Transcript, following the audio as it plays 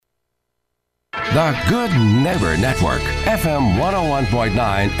The Good Neighbor Network, FM 101.9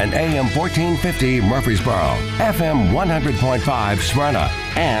 and AM 1450 Murfreesboro, FM 100.5 Smyrna,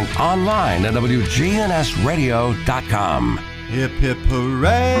 and online at WGNSradio.com. Hip, hip,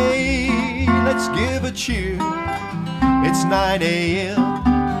 hooray, let's give a cheer. It's 9 a.m.,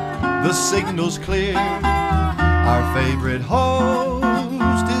 the signal's clear. Our favorite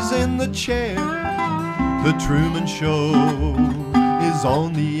host is in the chair. The Truman Show is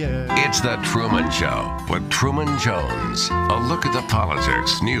on the air. It's The Truman Show with Truman Jones. A look at the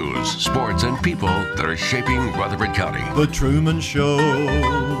politics, news, sports, and people that are shaping Rutherford County. The Truman Show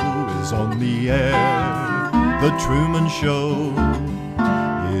is on the air. The Truman Show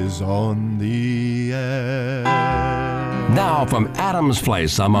is on the air. Now from Adams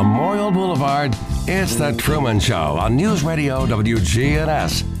Place on Memorial Boulevard, it's The Truman Show on News Radio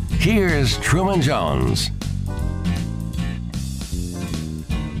WGNS. Here's Truman Jones.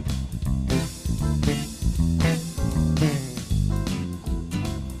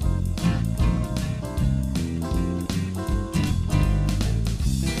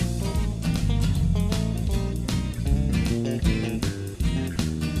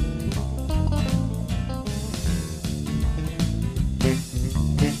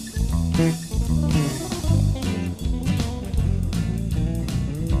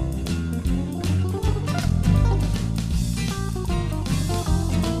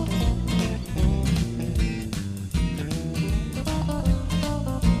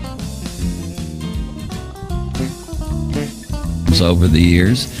 Over the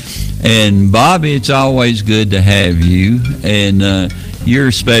years. And Bobby, it's always good to have you, and you're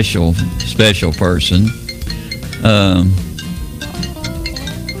a special person.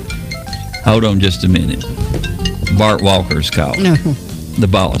 Hold on just a minute. Bart Walker's calling. No. The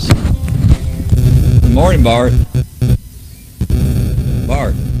boss. Good morning, Bart.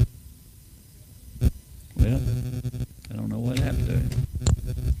 Bart. Well, I don't know what happened to him.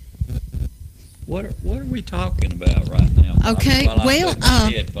 What are we talking about right now? Okay, well,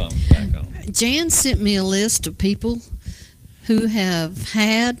 headphones back on. Jan sent me a list of people who have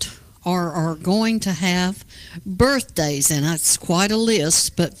had or are going to have birthdays, and that's quite a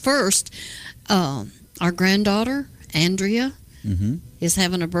list. But first, our granddaughter, Andrea, is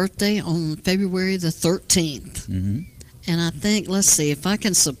having a birthday on February the 13th. And I think, let's see, if I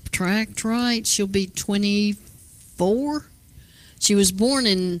can subtract right, she'll be 24. She was born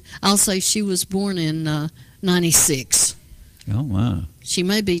in 96. Oh, wow. She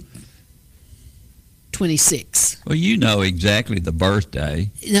may be 26. Well, you know exactly the birthday.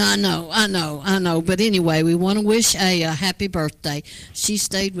 I know. But anyway, we want to wish a happy birthday. She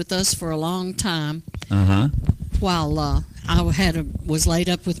stayed with us for a long time while I was laid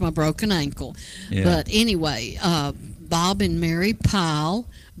up with my broken ankle. Yeah. But anyway, Bob and Mary Pyle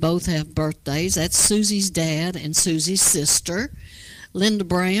both have birthdays. That's Susie's dad and Susie's sister. Linda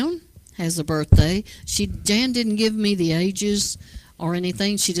Brown has a birthday. Jan didn't give me the ages or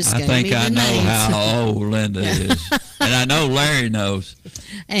anything. She just gave me the names. I think I know how old Linda is. And I know Larry knows.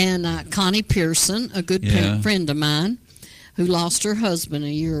 And Connie Pearson, a good friend of mine, who lost her husband a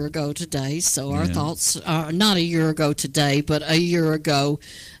year ago today. So our thoughts are not a year ago today, but a year ago.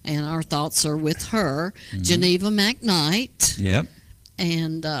 And our thoughts are with her. Geneva McKnight. Yep.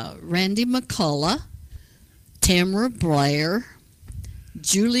 And Randy McCullough, Tamara Blair,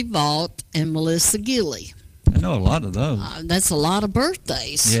 Julie Vaught, and Melissa Gilly. I know a lot of those. That's a lot of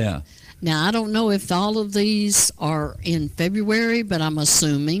birthdays. Yeah. Now, I don't know if all of these are in February, but I'm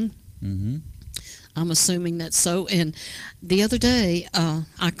assuming. I'm assuming that's so. And the other day,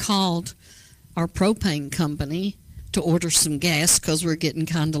 I called our propane company to order some gas because we're getting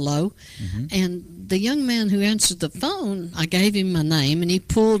kind of low. And the young man who answered the phone, I gave him my name, and he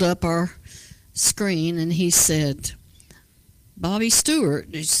pulled up our screen, and he said, Bobby Stewart.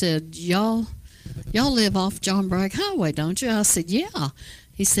 He said, y'all live off John Bragg Highway, don't you? I said, yeah.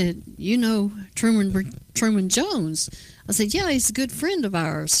 He said, you know Truman Jones? I said, yeah, he's a good friend of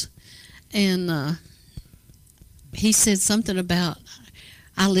ours. And he said something about,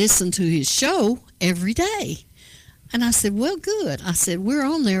 I listen to his show every day. And I said, well, good. I said, we're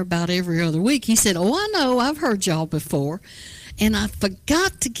on there about every other week. He said, oh, I know. I've heard y'all before. And I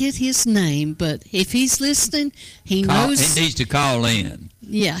forgot to get his name, but if he's listening, he knows. He needs to call in.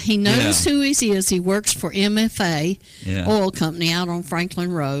 Yeah, he knows who he is. He works for MFA Oil Company out on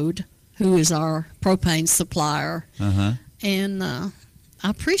Franklin Road, who is our propane supplier. And I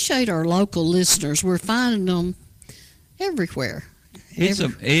appreciate our local listeners. We're finding them everywhere.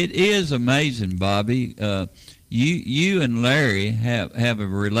 It is amazing, Bobby. You and Larry have a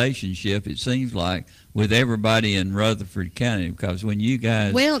relationship, it seems like, with everybody in Rutherford County, because when you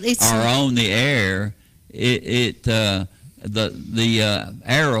guys are on the air, the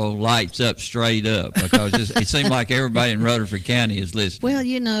arrow lights up straight up, because it seems like everybody in Rutherford County is listening. Well,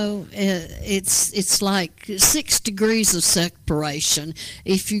 it's like 6 degrees of separation.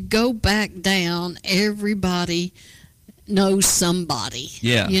 If you go back down, everybody knows somebody.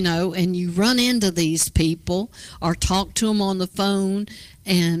 Yeah. And you run into these people or talk to them on the phone.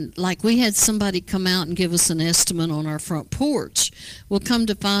 And like we had somebody come out and give us an estimate on our front porch. Well, come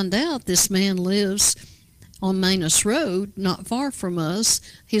to find out, this man lives on Manus Road, not far from us.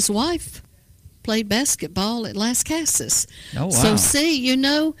 His wife played basketball at Las Casas. Oh, wow. So see, you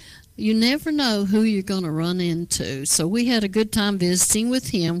never know who you're going to run into. So we had a good time visiting with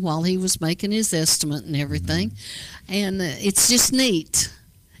him while he was making his estimate and everything. And it's just neat.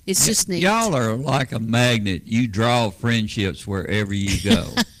 It's just neat. Y'all are like a magnet. You draw friendships wherever you go.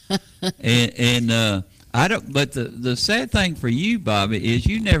 and I don't. But the sad thing for you, Bobby, is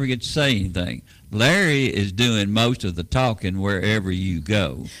you never get to say anything. Larry is doing most of the talking wherever you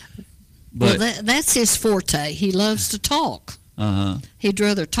go. But, well, that's his forte. He loves to talk. He'd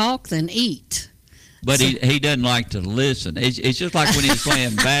rather talk than eat. But he doesn't like to listen. It's just like when he was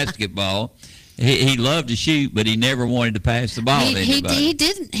playing basketball. He loved to shoot, but he never wanted to pass the ball to anybody. He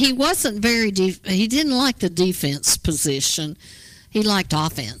didn't. He wasn't very. He didn't like the defense position. He liked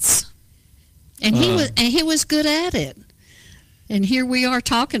offense, and he was good at it. And here we are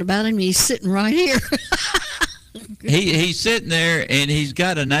talking about him. He's sitting right here. He's sitting there, and he's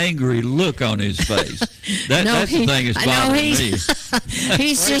got an angry look on his face. That's the thing that's bothering me.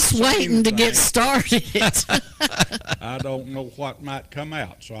 He's just waiting to get started. I don't know what might come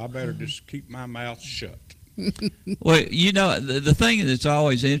out, so I better just keep my mouth shut. Well, the thing that's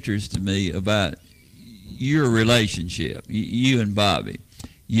always interested me about your relationship, you and Bobby,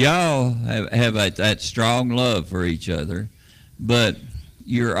 y'all have that strong love for each other, but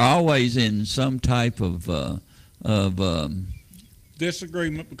you're always in some type of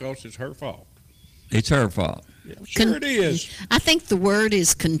disagreement because it's her fault. It's her fault. Sure it is. I think the word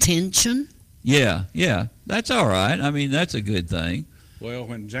is contention. Yeah, that's all right. I mean, that's a good thing. Well,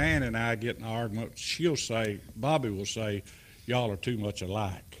 when Jan and I get in an argument, Bobby will say, y'all are too much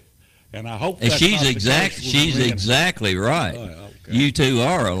alike. And I hope that's she's she's exactly right. Okay. You two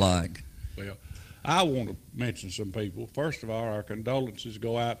are alike. Well, I want to mention some people. First of all, our condolences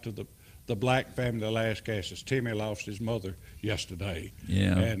go out to the Black family of Las Casas. Timmy lost his mother yesterday.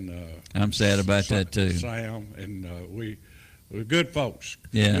 Yeah, and I'm sad about that too. Sam and we're good folks.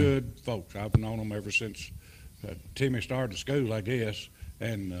 Yeah, good folks. I've known them ever since Timmy started school, I guess,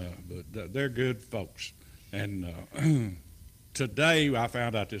 and but they're good folks. And today, I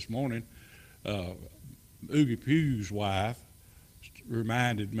found out this morning, Oogie Pugh's wife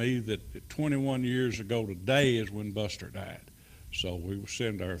reminded me that 21 years ago today is when Buster died. So we will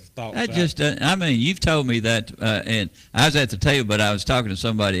send our thoughts out. I mean, you've told me that, and I was at the table, but I was talking to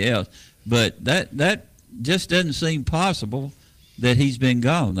somebody else. But that just doesn't seem possible that he's been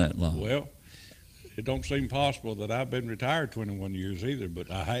gone that long. Well, it don't seem possible that I've been retired 21 years either, but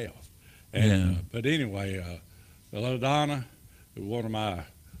I have. And, but anyway, LaDonna,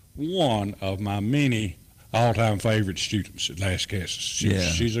 one of my many all-time favorite students at Las Casas.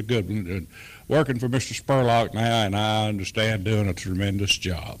 She's a good one. Working for Mr. Spurlock now, and I understand doing a tremendous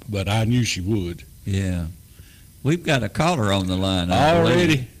job. But I knew she would. Yeah. We've got a caller on the line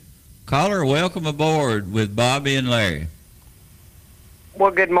already. Caller, welcome aboard with Bobby and Larry.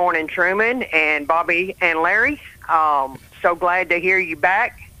 Well, good morning, Truman and Bobby and Larry. So glad to hear you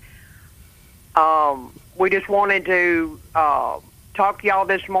back. We just wanted to talk to y'all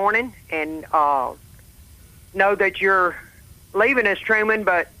this morning and know that you're leaving us, Truman,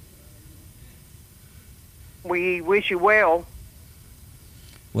 but we wish you well.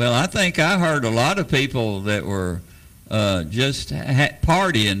 Well, I think I heard a lot of people that were just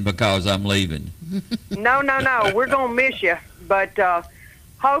partying because I'm leaving. No. We're going to miss you. But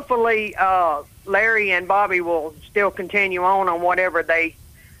hopefully Larry and Bobby will still continue on whatever they,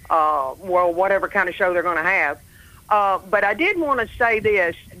 whatever kind of show they're going to have. But I did want to say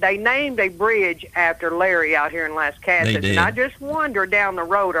this. They named a bridge after Larry out here in Las Casas. And I just wonder down the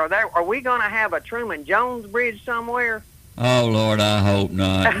road, are we going to have a Truman Jones Bridge somewhere? Oh, Lord, I hope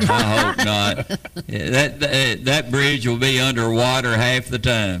not. I hope not. That bridge will be underwater half the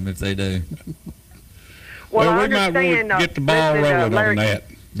time if they do. Well, we might want to get the ball rolling on that.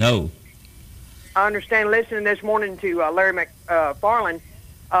 No. I understand listening this morning to Larry McFarland,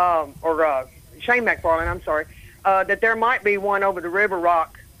 or Shane McFarland, I'm sorry, that there might be one over the River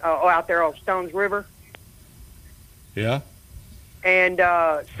Rock out there off Stones River. Yeah. And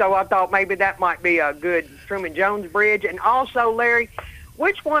so I thought maybe that might be a good Truman Jones Bridge. And also, Larry,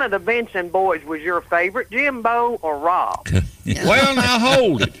 which one of the Benson boys was your favorite, Jimbo or Rob? Well, now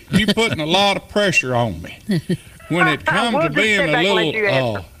hold it. You putting a lot of pressure on me. When it comes We'll to just being sit a back and let you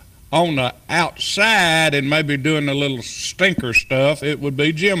little answer. on the outside and maybe doing a little stinker stuff, it would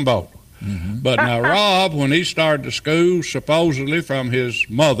be Jimbo. But now Rob, when he started to school, supposedly from his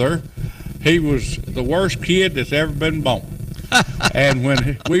mother, he was the worst kid that's ever been born. And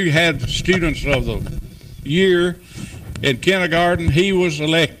when we had students of the year in kindergarten, he was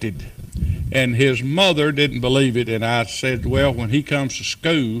elected. And his mother didn't believe it. And I said, well, when he comes to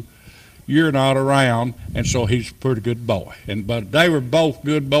school, you're not around. And so he's a pretty good boy. But they were both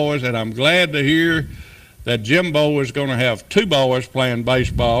good boys. And I'm glad to hear that Jimbo is going to have two boys playing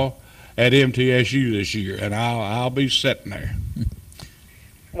baseball at MTSU this year. And I'll be sitting there.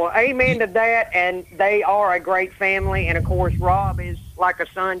 Well, amen to that, and they are a great family. And, of course, Rob is like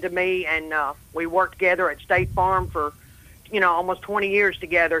a son to me, and we worked together at State Farm for, almost 20 years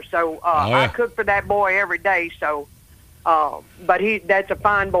together. So I cook for that boy every day. So, but that's a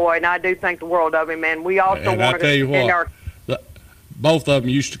fine boy, and I do think the world of him. And we also And I wanted tell to you extend what, both of them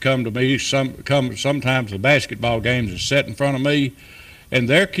used to come to me, sometimes the basketball games and sit in front of me. And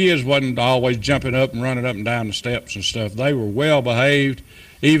their kids wasn't always jumping up and running up and down the steps and stuff. They were well behaved,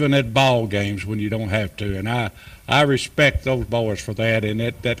 even at ball games when you don't have to. And I respect those boys for that. And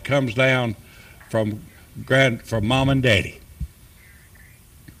that comes down from mom and daddy.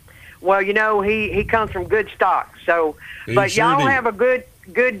 Well, he comes from good stock. So, but sure y'all did. have a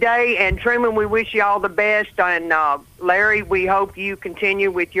good day. And Truman, we wish you all the best. And Larry, we hope you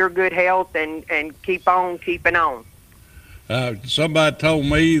continue with your good health and keep on keeping on. Somebody told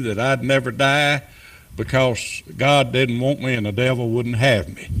me that I'd never die because God didn't want me and the devil wouldn't have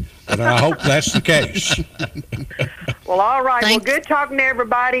me. But I hope that's the case. Well, all right. Thanks. Well, good talking to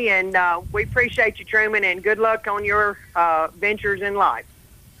everybody, and we appreciate you, Truman, and good luck on your ventures in life.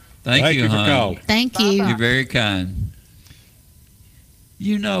 Thank you, for hon. calling. Thank you. You're very kind.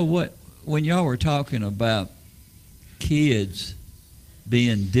 You know what? When y'all were talking about kids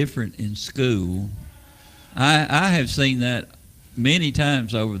being different in school, I have seen that many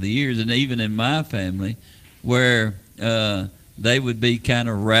times over the years, and even in my family, where they would be kind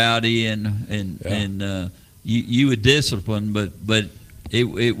of rowdy and you would discipline, but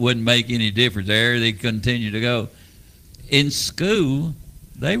it wouldn't make any difference. There they continue to go. In school,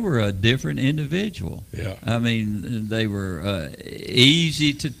 they were a different individual. Yeah. I mean, they were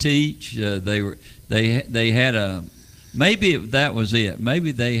easy to teach. They had a, maybe that was it.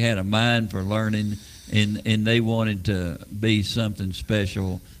 Maybe they had a mind for learning, and they wanted to be something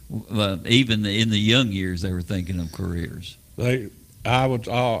special. Even in the young years, they were thinking of careers. I would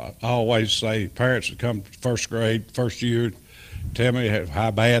always say parents would come first grade, first year, tell me how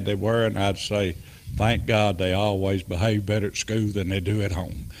bad they were, and I'd say, thank God they always behave better at school than they do at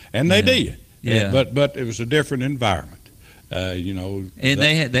home. And they did. Yeah. But it was a different environment. And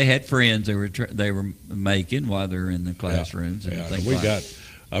they had friends they were making while they were in the classrooms and things we like got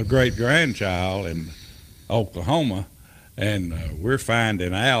a great grandchild in Oklahoma, and we're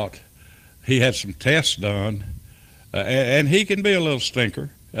finding out he had some tests done, and he can be a little stinker.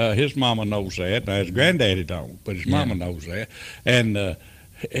 His mama knows that. Now, his granddaddy don't, but his mama knows that. And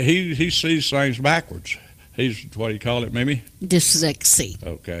he sees things backwards. He's, what do you call it, Mimi? Dyslexia.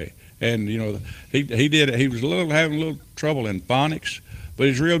 Okay. And, he was having a little trouble in phonics, but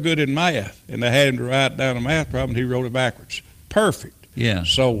he's real good in math. And they had him to write down a math problem, he wrote it backwards. Perfect. Yeah.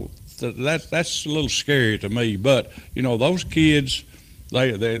 So that's a little scary to me. But, those kids,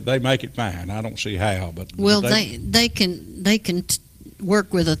 they make it fine. I don't see how. But Well, they can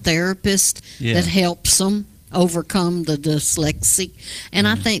work with a therapist that helps them overcome the dyslexia. And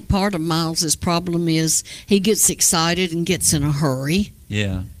I think part of Miles's problem is he gets excited and gets in a hurry.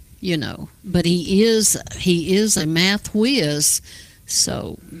 Yeah. But he is a math whiz.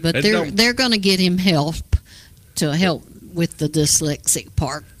 So, but they're going to get him help with the dyslexic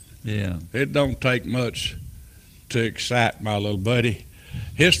part. Yeah. It don't take much to excite my little buddy.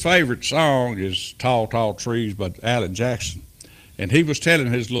 His favorite song is Tall, Tall Trees by Alan Jackson. And he was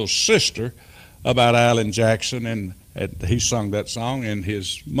telling his little sister about Alan Jackson, and he sung that song, and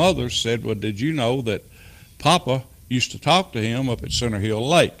his mother said, well, did you know that Papa used to talk to him up at Center Hill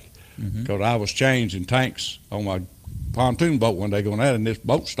Lake? Because I was changing tanks on my pontoon boat one day going out, and this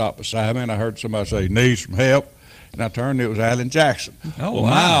boat stopped beside me, and I heard somebody say, need some help? And I turned, it was Alan Jackson. Oh, well, wow.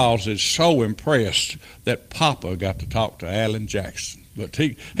 Miles is so impressed that Papa got to talk to Alan Jackson. But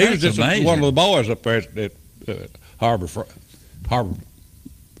he was just amazing. one of the boys up there at Harbor,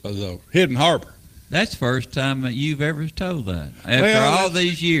 the Hidden Harbor. That's the first time that you've ever told that. After Well, all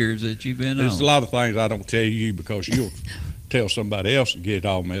these years that you've been There's on. a lot of things I don't tell you because you'll tell somebody else and get it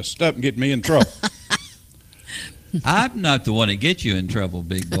all messed up and get me in trouble. I'm not the one that gets you in trouble,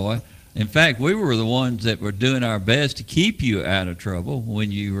 big boy. In fact, we were the ones that were doing our best to keep you out of trouble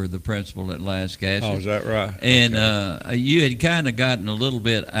when you were the principal at Lascassas. Oh, is that right? And Okay. you had kind of gotten a little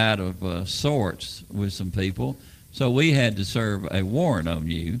bit out of sorts with some people, so we had to serve a warrant on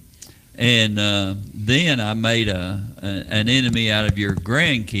you. And then I made an enemy out of your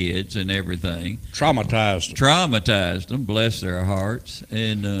grandkids and everything. Traumatized them. Bless their hearts.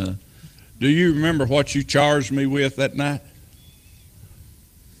 And Do you remember what you charged me with that night?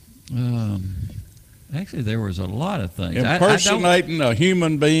 actually, there was a lot of things. I don't, Impersonating a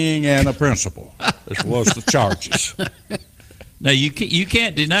human being and a principal. This was the charges. now, you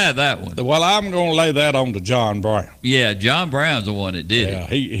can't deny that one. Well, I'm going to lay that on to John Brown. Yeah, John Brown's the one that did it. Yeah,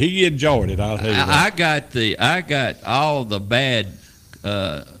 he enjoyed it. I'll tell you that. I got all the bad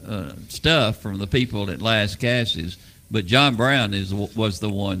stuff from the people at Lascassas, but John Brown was the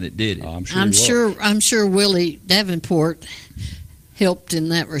one that did it. I'm sure Willie Davenport helped in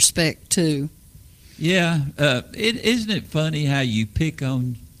that respect too. Yeah, isn't it funny how you pick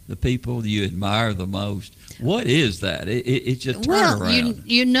on the people you admire the most? What is that? It's a turnaround. Well,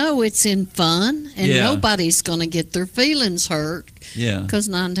 you know it's in fun, and Yeah. nobody's going to get their feelings hurt. Yeah. Because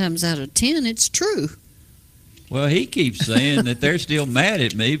 9 times out of 10, it's true. Well, he keeps saying that they're still mad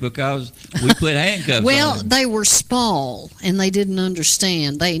at me because we put handcuffs Well, on him. they were small, and they didn't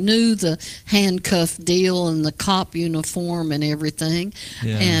understand. They knew the handcuff deal and the cop uniform and everything.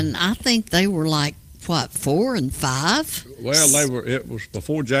 Yeah. And I think they were like, 4 and 5? Well, it was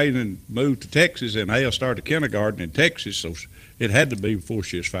before Jaden moved to Texas, and Hale started kindergarten in Texas, so it had to be before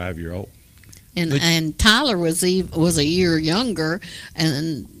she was 5-year-old. And Tyler was a year younger,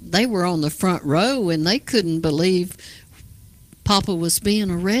 and they were on the front row, and they couldn't believe Papa was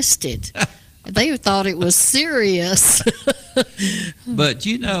being arrested. They thought it was serious. But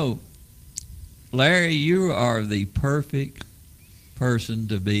Larry, you are the perfect person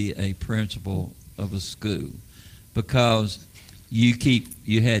to be a principal of a school because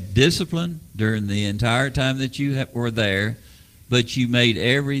you had discipline during the entire time that you were there, but you made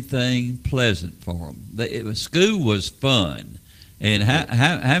everything pleasant for them. School was fun. And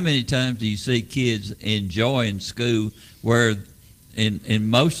how many times do you see kids enjoying school where in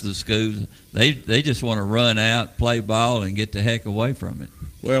most of the schools they just want to run out, play ball, and get the heck away from it?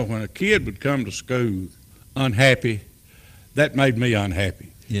 Well, when a kid would come to school unhappy, that made me unhappy.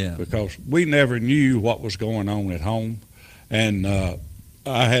 Yeah. Because we never knew what was going on at home. And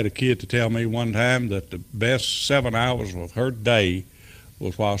I had a kid to tell me one time that the best 7 hours of her day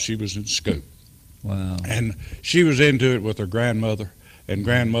was while she was in school. Wow. And she was into it with her grandmother, and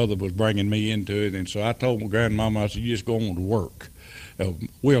grandmother was bringing me into it. And so I told my grandmama, I said, you just go on to work.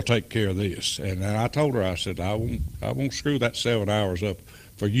 We'll take care of this. And I told her, I said, I won't screw that 7 hours up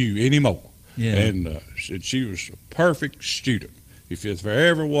for you anymore. Yeah. And she was a perfect student. If there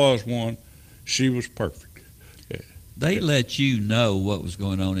ever was one, she was perfect. They let you know what was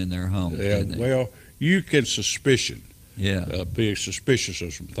going on in their home. Yeah, well, you can suspicion. Yeah. Be suspicious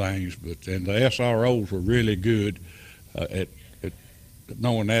of some things, and the SROs were really good at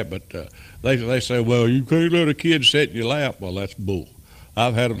knowing that. But they say, well, you can't let a kid sit in your lap. Well, that's bull.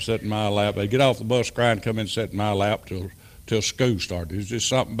 I've had them sit in my lap. They get off the bus crying, come in and sit in my lap till school started. It's just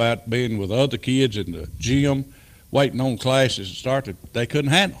something about being with other kids in the gym, waiting on classes to start that they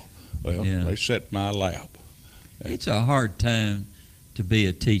couldn't handle. Well, Yeah. they sat in my lap. It's a hard time to be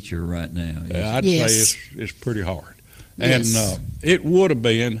a teacher right now. I'd Yes. say it's pretty hard. Yes. And it would have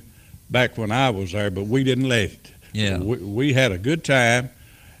been back when I was there, but we didn't let it. Yeah. We had a good time,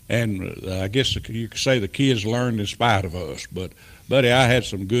 and I guess you could say the kids learned in spite of us. But, buddy, I had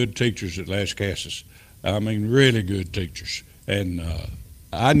some good teachers at Lascassas. I mean, really good teachers. And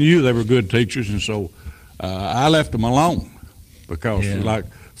I knew they were good teachers, and so I left them alone because, like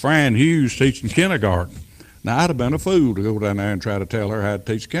Fran Hughes teaching kindergarten. Now, I'd have been a fool to go down there and try to tell her how to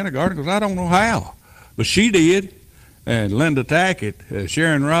teach kindergarten because I don't know how. But she did, and Linda Tackett,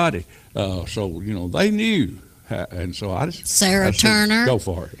 Sharon Roddy. So, they knew. And so I Sarah said, Turner. go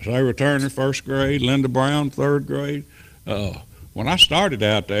for it. Sarah Turner, first grade. Linda Brown, third grade. When I started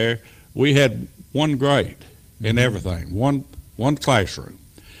out there, we had one grade in everything, one classroom.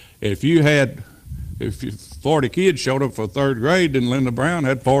 If 40 kids showed up for third grade, then Linda Brown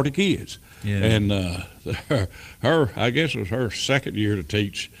had 40 kids. Yeah. And I guess it was her second year to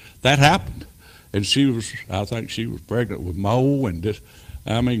teach, that happened. And I think she was pregnant with Mo,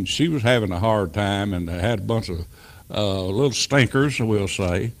 and she was having a hard time, and had a bunch of little stinkers, we'll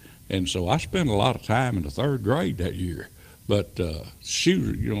say. And so I spent a lot of time in the third grade that year. But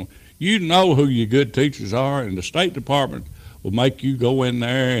you know who your good teachers are, and the State Department will make you go in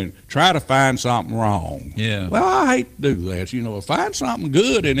there and try to find something wrong. Yeah. Well, I hate to do that. Find something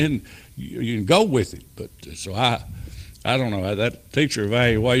good and then you can go with it. But so I don't know. That teacher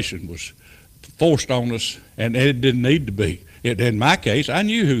evaluation was forced on us, and it didn't need to be. In my case, I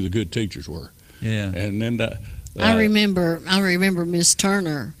knew who the good teachers were. Yeah. And then I remember Miss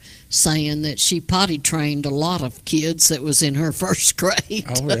Turner saying that she potty trained a lot of kids that was in her first grade.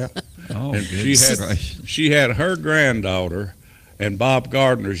 Oh yeah. Oh, And goodness gracious. she had her granddaughter and Bob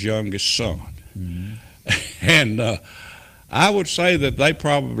Gardner's youngest son. Mm-hmm. And I would say that they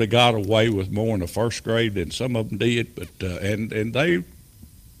probably got away with more in the first grade than some of them did, but and they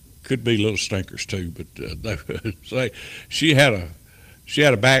could be little stinkers too. But they would say she had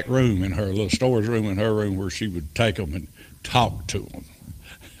a back room in her little storage room in her room where she would take them and talk to them.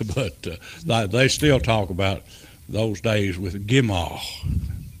 But they still talk about those days with Gimaw.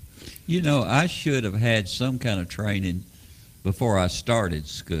 I should have had some kind of training before I started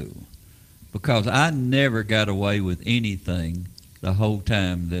school, because I never got away with anything the whole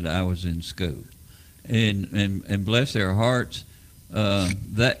time that I was in school. And bless their hearts,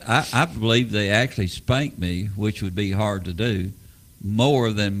 that I believe they actually spanked me, which would be hard to do,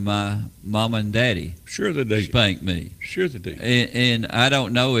 more than my mom and daddy Sure they did. spanked me. Sure they did. And I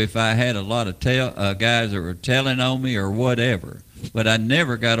don't know if I had a lot of guys that were telling on me or whatever, but I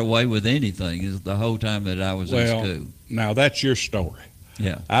never got away with anything the whole time that I was in school. Now that's your story.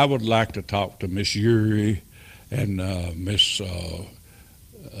 Yeah. I would like to talk to Miss Uri and Miss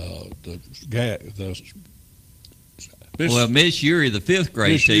Miss Uri, the fifth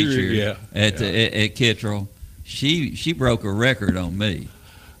grade Miss teacher Uri, yeah, at Kittrell, she broke a record on me,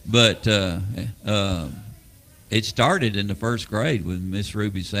 but it started in the first grade with Miss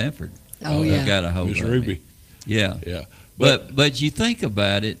Ruby Sanford. Oh, Who yeah. got a hold Miss of Ruby. me. Yeah. Yeah. But you think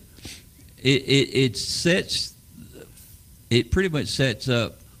about it, it pretty much sets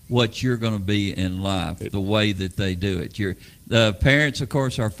up what you're going to be in life, the way that they do it. The parents, of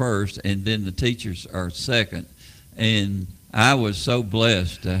course, are first, and then the teachers are second. And I was so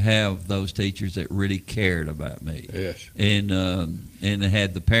blessed to have those teachers that really cared about me. Yes. And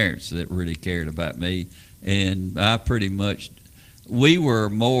had the parents that really cared about me. And we were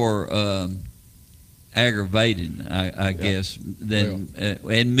more aggravating, I guess, than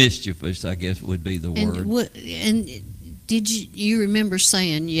and mischievous, I guess would be the word. And did you remember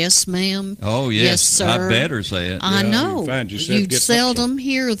saying yes, ma'am? Oh yes, yes, sir. I better say it. I know. You seldom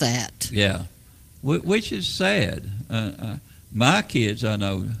hear that. Yeah, which is sad. My kids, I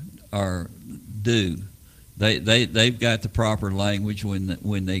know, do. They've got the proper language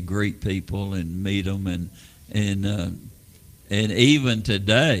when they greet people and meet them, and even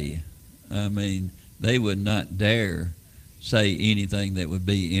today, I mean, they would not dare say anything that would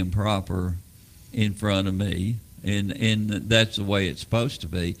be improper in front of me, and that's the way it's supposed to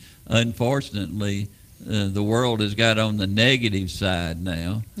be. Unfortunately, the world has got on the negative side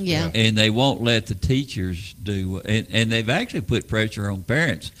now, and they won't let the teachers do. And they've actually put pressure on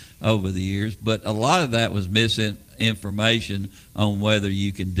parents over the years, but a lot of that was misinformation on whether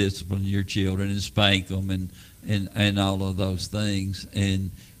you can discipline your children and spank them and all of those things. And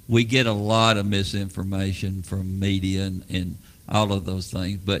we get a lot of misinformation from media and all of those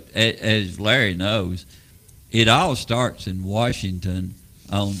things. But as Larry knows, it all starts in Washington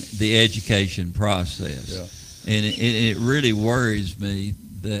on the education process. Yeah. And it really worries me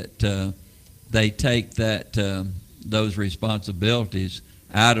that they take those responsibilities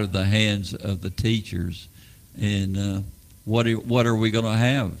out of the hands of the teachers. And what are we going to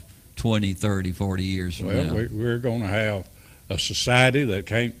have 20, 30, 40 years from now? Well, we're going to have a society that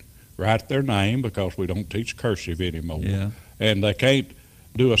can't write their name because we don't teach cursive anymore. Yeah. And they can't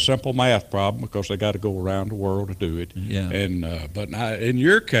do a simple math problem because they got to go around the world to do it. Yeah. And but in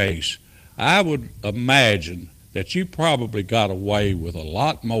your case, I would imagine that you probably got away with a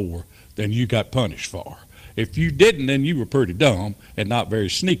lot more than you got punished for. If you didn't, then you were pretty dumb and not very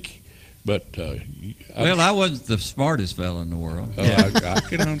sneaky. But I wasn't the smartest fellow in the world. I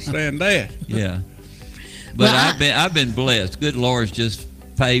can understand that. Yeah. But I've been blessed. Good Lord's just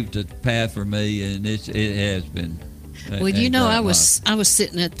paved a path for me, and it has been. Well, you know, I was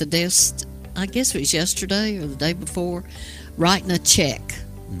sitting at the desk, I guess it was yesterday or the day before, writing a check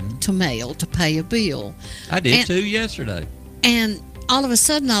to mail to pay a bill. I did too yesterday. And all of a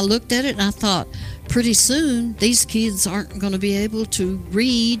sudden I looked at it and I thought, pretty soon these kids aren't going to be able to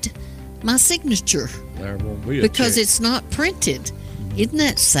read my signature There won't be a because check. it's not printed. Isn't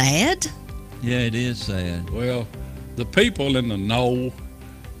that sad? Yeah, it is sad. Well, the people in the know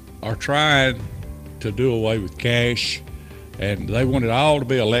are trying to do away with cash, and they want it all to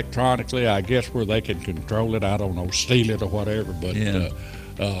be electronically, I guess, where they can control it. I don't know, steal it or whatever, but they're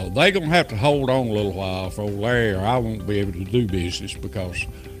going to have to hold on a little while for old Larry, or I won't be able to do business, because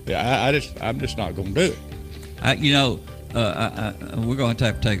I'm just not going to do it. We're going to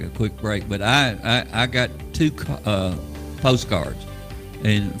have to take a quick break, but I got 2 postcards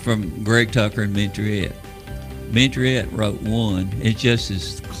from Greg Tucker and Mentriette. Mentriette wrote one. It's just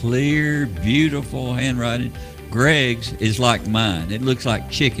as clear, beautiful handwriting. Greg's is like mine. It looks like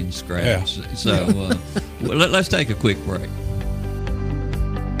chicken scraps. Yeah. So let's take a quick break.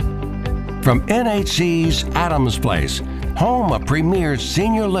 From NHC's Adams Place, home of premier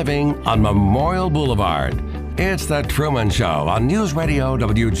senior living on Memorial Boulevard, it's The Truman Show on News Radio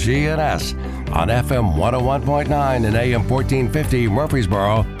WGNS, on FM 101.9 and AM 1450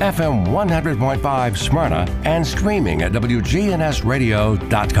 Murfreesboro, FM 100.5 Smyrna, and streaming at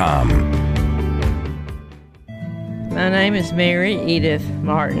WGNSradio.com. My name is Mary Edith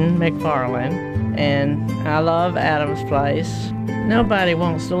Martin McFarland, and I love Adams Place. Nobody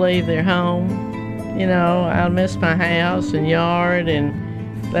wants to leave their home. You know, I'll miss my house and yard, and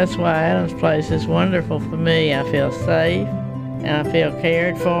that's why Adams Place is wonderful for me. I feel safe, and I feel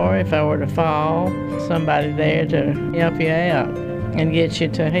cared for. If I were to fall, somebody there to help you out and get you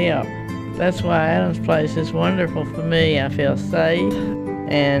to help. That's why Adams Place is wonderful for me. I feel safe,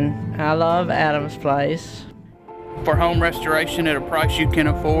 and I love Adams Place. For home restoration at a price you can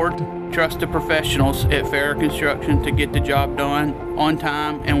afford, trust the professionals at Farrah Construction to get the job done on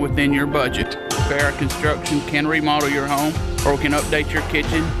time and within your budget. Farrah Construction can remodel your home or can update your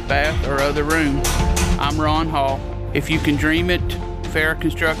kitchen, bath, or other rooms. I'm Ron Hall. If you can dream it, Farrah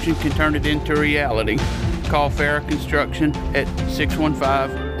Construction can turn it into reality. Call Farrah Construction at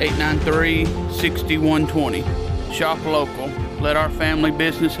 615-893-6120. Shop local. Let our family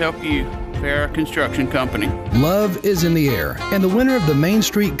business help you. Farrah Construction Company. Love is in the air, and the winner of the Main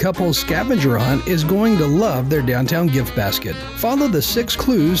Street Couples Scavenger Hunt is going to love their downtown gift basket. Follow the 6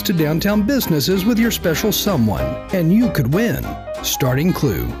 clues to downtown businesses with your special someone, and you could win. Starting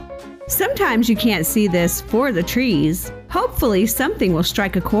clue. Sometimes you can't see this for the trees. Hopefully something will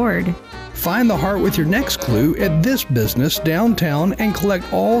strike a chord. Find the heart with your next clue at this business downtown and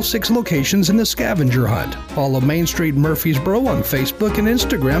collect all 6 locations in the scavenger hunt. Follow Main Street Murfreesboro on Facebook and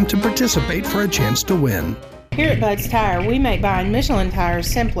Instagram to participate for a chance to win. Here at Bud's Tire, we make buying Michelin tires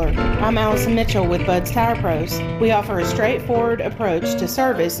simpler. I'm Allison Mitchell with Bud's Tire Pros. We offer a straightforward approach to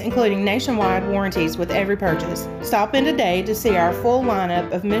service, including nationwide warranties with every purchase. Stop in today to see our full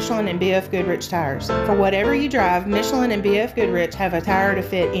lineup of Michelin and BF Goodrich tires. For whatever you drive, Michelin and BF Goodrich have a tire to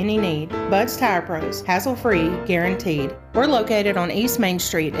fit any need. Bud's Tire Pros, hassle-free, guaranteed. We're located on East Main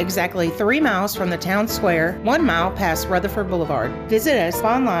Street, exactly 3 miles from the town square, 1 mile past Rutherford Boulevard. Visit us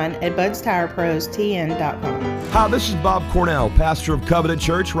online at budstirepros.tn.com. Hi, this is Bob Cornell, pastor of Covenant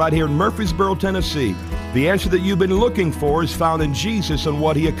Church right here in Murfreesboro, Tennessee. The answer that you've been looking for is found in Jesus and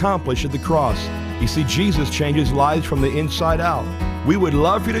what he accomplished at the cross. You see, Jesus changes lives from the inside out. We would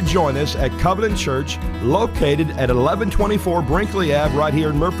love for you to join us at Covenant Church, located at 1124 Brinkley Ave right here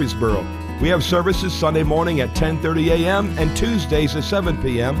in Murfreesboro. We have services Sunday morning at 10:30 a.m. and Tuesdays at 7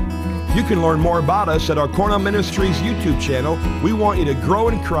 p.m. You can learn more about us at our Cornell Ministries YouTube channel. We want you to grow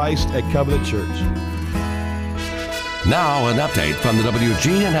in Christ at Covenant Church. Now an update from the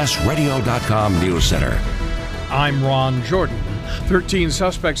WGNSradio.com News Center. I'm Ron Jordan. 13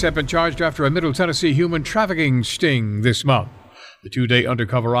 suspects have been charged after a Middle Tennessee human trafficking sting this month. The 2-day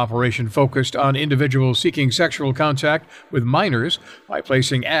undercover operation focused on individuals seeking sexual contact with minors by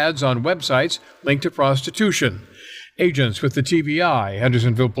placing ads on websites linked to prostitution. Agents with the TBI,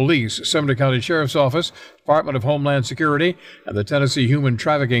 Hendersonville Police, Sumner County Sheriff's Office, Department of Homeland Security, and the Tennessee Human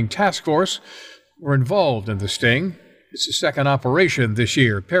Trafficking Task Force were involved in the sting. It's the second operation this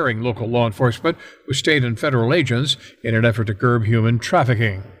year, pairing local law enforcement with state and federal agents in an effort to curb human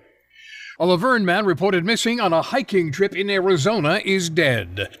trafficking. A Laverne man reported missing on a hiking trip in Arizona is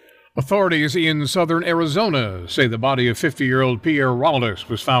dead. Authorities in southern Arizona say the body of 50-year-old Pierre Romulus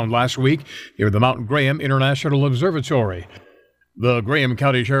was found last week near the Mount Graham International Observatory. The Graham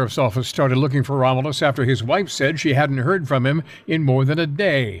County Sheriff's Office started looking for Romulus after his wife said she hadn't heard from him in more than a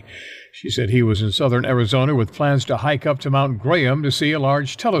day. She said he was in southern Arizona with plans to hike up to Mount Graham to see a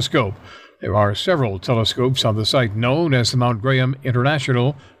large telescope. There are several telescopes on the site known as the Mount Graham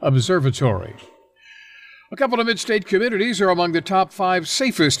International Observatory. A couple of mid-state communities are among the top 5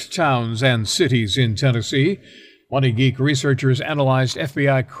 safest towns and cities in Tennessee. Money Geek researchers analyzed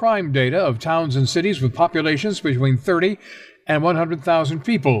FBI crime data of towns and cities with populations between 30 and 100,000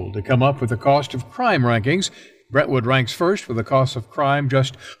 people to come up with the cost of crime rankings Brentwood ranks first with a cost of crime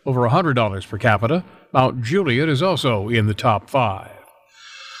just over $100 per capita. Mount Juliet is also in the top 5.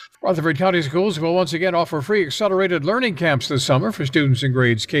 Rutherford County Schools will once again offer free accelerated learning camps this summer for students in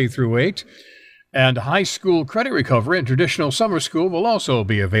grades K through 8. And high school credit recovery and traditional summer school will also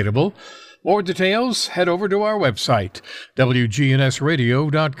be available. More details, head over to our website,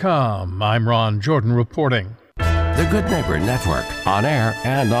 WGNSradio.com. I'm Ron Jordan reporting. The Good Neighbor Network, on air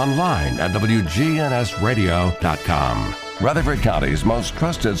and online at WGNSradio.com. Rutherford County's most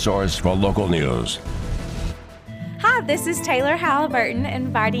trusted source for local news. Hi, this is Taylor Halliburton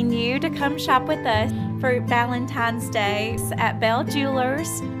inviting you to come shop with us for Valentine's Day at Bell Jewelers.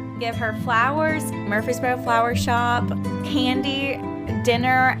 Give her flowers, Murfreesboro Flower Shop, candy,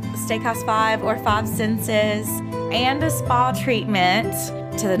 dinner, Steakhouse 5 or 5 Senses, and a spa treatment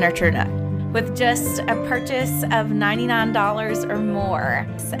to the Nurture Nut with just a purchase of $99 or more.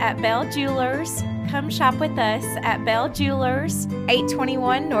 At Bell Jewelers, come shop with us at Bell Jewelers,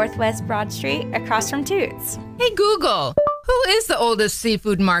 821 Northwest Broad Street, across from Toots. Hey Google, who is the oldest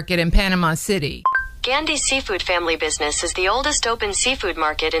seafood market in Panama City? Gandy Seafood Family Business is the oldest open seafood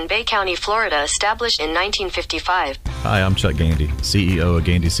market in Bay County, Florida, established in 1955. Hi, I'm Chuck Gandy, CEO of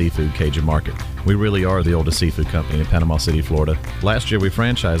Gandy Seafood Cajun Market. We really are the oldest seafood company in Panama City, Florida. Last year, we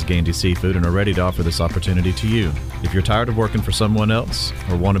franchised Gandy Seafood and are ready to offer this opportunity to you. If you're tired of working for someone else,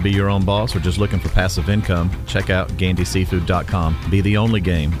 or want to be your own boss, or just looking for passive income, check out GandySeafood.com. Be the only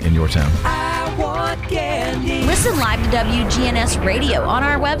game in your town. I want Gandy. Listen live to WGNS Radio on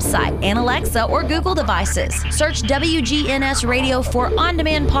our website and Alexa or Google devices. Search WGNS Radio for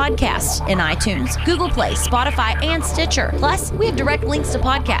on-demand podcasts in iTunes, Google Play, Spotify, and Stitcher. Plus, we have direct links to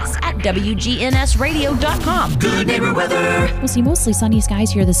podcasts at WGNSradio.com. Good Neighbor weather. We'll see mostly sunny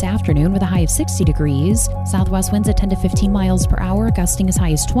skies here this afternoon with a high of 60 degrees. Southwest winds at 10 to 15 miles per hour, gusting as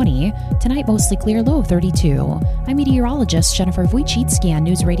high as 20. Tonight, mostly clear, low of 32. I'm meteorologist Jennifer Wojcicki on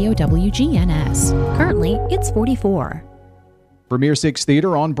News Radio WGNS. Currently, it's 44. Premier 6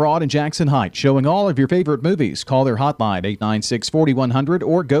 Theater on Broad and Jackson Heights, showing all of your favorite movies. Call their hotline, 896-4100,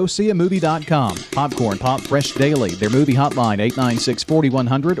 or GoSeeAMovie.com. Popcorn Pop Fresh Daily, their movie hotline,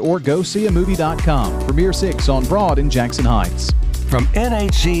 896-4100, or GoSeeAMovie.com. Premier 6 on Broad and Jackson Heights. From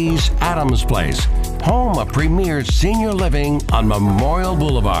NHC's Adams Place, home of premier senior living on Memorial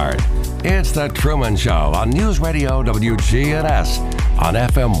Boulevard. It's The Truman Show on News Radio WGNS. On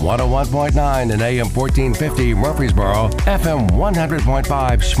FM 101.9 and AM 1450 Murfreesboro, FM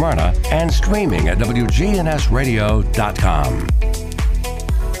 100.5 Smyrna, and streaming at WGNSradio.com.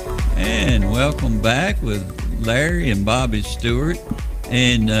 And welcome back with Larry and Bobby Stewart.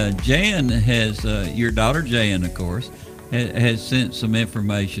 And Jan has, your daughter Jan, of course, has sent some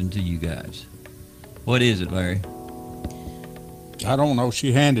information to you guys. What is it, Larry? I don't know.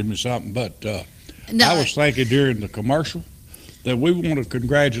 She handed me something, but I was thinking during the commercial that we want to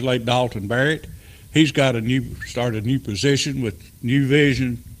congratulate Dalton Barrett. He's started a new position with New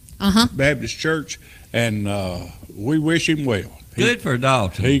Vision Baptist Church, and we wish him well. Good for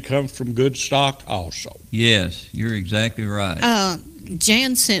Dalton. He comes from good stock also. Yes, you're exactly right.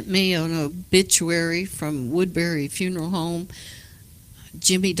 Jan sent me an obituary from Woodbury Funeral Home.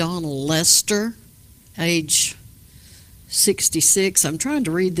 Jimmy Donald Lester, age 66. I'm trying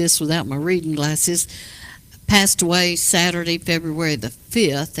to read this without my reading glasses. Passed away Saturday, February the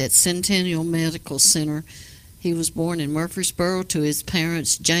 5th at Centennial Medical Center. He was born in Murfreesboro to his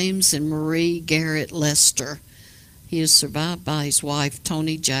parents, James and Marie Garrett Lester. He is survived by his wife,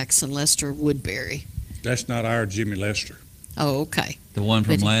 Tony Jackson Lester of Woodbury. That's not our Jimmy Lester. Oh, okay. The one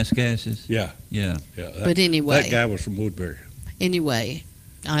from Last Gases? Yeah. Yeah. But anyway. That guy was from Woodbury. Anyway,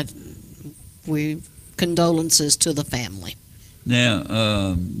 condolences to the family.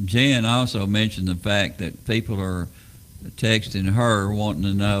 Now, Jan also mentioned the fact that people are texting her wanting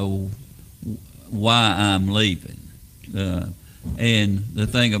to know why I'm leaving. And the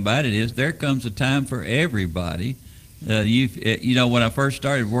thing about it is there comes a time for everybody. You know, when I first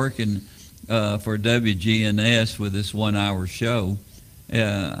started working for WGNS with this 1 hour show,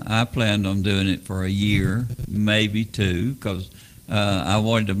 I planned on doing it for a year, maybe 2, because I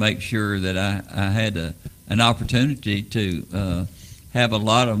wanted to make sure that I had an opportunity to have a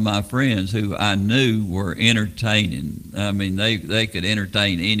lot of my friends who I knew were entertaining. I mean, they could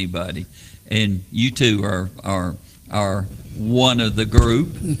entertain anybody, and you two are one of the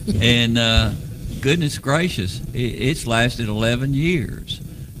group. And goodness gracious, it's lasted 11 years,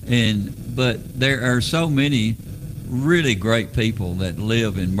 but there are so many really great people that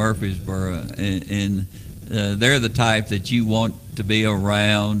live in Murfreesboro, and they're the type that you want to be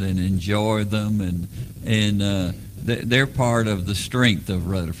around and enjoy them, and they're part of the strength of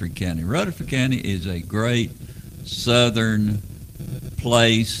Rutherford County. Rutherford County is a great southern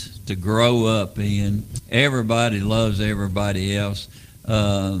place to grow up in. Everybody loves everybody else.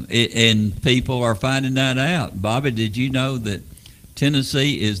 And people are finding that out. Bobby, did you know that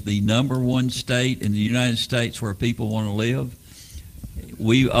Tennessee is the #1 state in the United States where people want to live?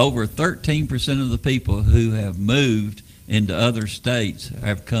 Over 13% of the people who have moved into other states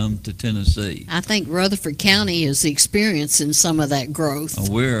have come to Tennessee. I think Rutherford County is experiencing some of that growth.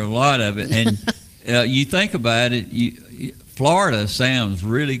 We're a lot of it. And you think about it, Florida sounds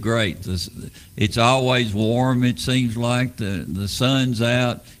really great. It's always warm, it seems like. The sun's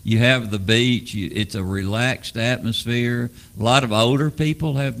out. You have the beach. It's a relaxed atmosphere. A lot of older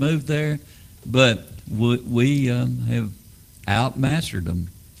people have moved there, but we have outmastered them.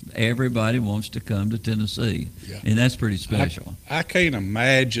 Everybody wants to come to Tennessee, and that's pretty special. I can't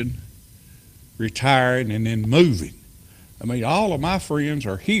imagine retiring and then moving. I mean, all of my friends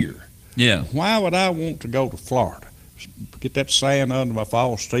are here. Yeah. Why would I want to go to Florida? Get that sand under my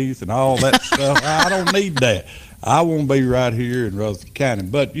false teeth and all that stuff. I don't need that. I want to be right here in Rutherford County.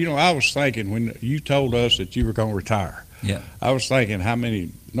 But, I was thinking when you told us that you were going to retire, I was thinking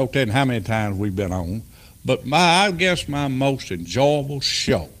no telling how many times we've been on. But I guess my most enjoyable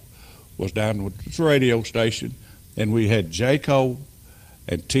show was down with this radio station, and we had J. Cole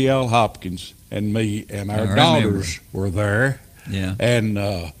and T.L. Hopkins and me, and our daughters were there. Yeah. And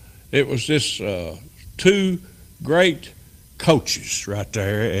it was just two great coaches right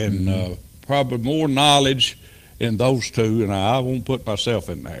there, and probably more knowledge in those two, and I won't put myself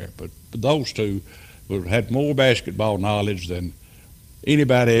in there, but those two had more basketball knowledge than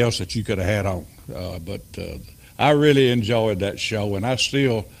anybody else that you could have had on. But I really enjoyed that show, and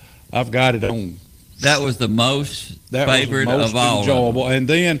I've got it on. That was the most favorite of all. Enjoyable. And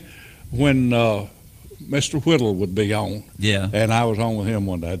then when Mr. Whittle would be on, and I was on with him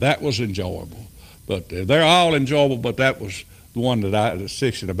one day, that was enjoyable. But they're all enjoyable, but that was the one that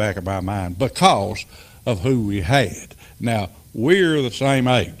sticks in the back of my mind because of who we had. Now, we're the same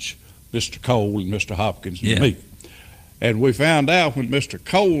age, Mr. Cole and Mr. Hopkins and me. And we found out when Mr.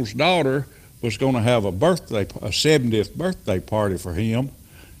 Cole's daughter was going to have a 70th birthday party for him,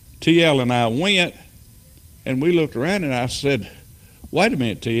 TL and I went, and we looked around, and I said, wait a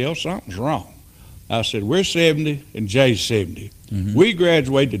minute, TL, something's wrong. I said, we're 70 and Jay's 70. Mm-hmm. We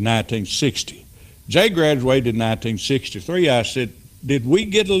graduated in 1960. Jay graduated in 1963. I said, did we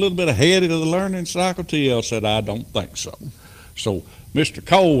get a little bit ahead of the learning cycle? TL said, I don't think so. So Mr.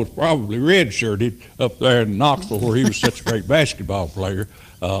 Cole was probably redshirted up there in Knoxville where he was such a great basketball player.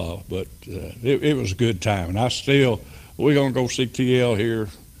 But it was a good time. And we're going to go see TL here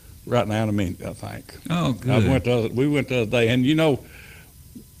right now in a minute, I think. Oh, good. We went the other day. And,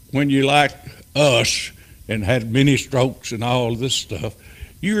 when you like us and had many strokes and all this stuff,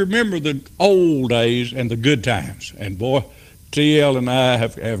 you remember the old days and the good times. And, boy, TL and I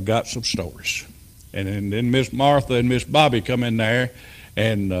have got some stories. And then Miss Martha and Miss Bobby come in there,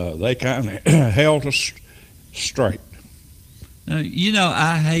 and they kind of held us straight.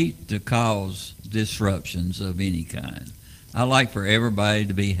 I hate to cause disruptions of any kind. I like for everybody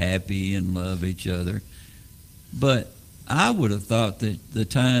to be happy and love each other. But I would have thought that the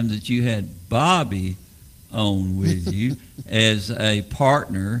time that you had Bobby on with you as a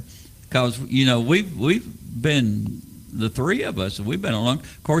partner, because we've been, the three of us, we've been along.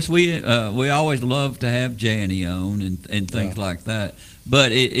 Of course, we always love to have Janny on and things like that.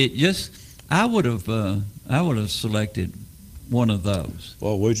 But it just, I would have selected one of those.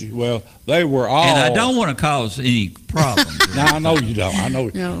 Well, would you? Well, they were all. And I don't want to cause any problems. No, I know you don't. I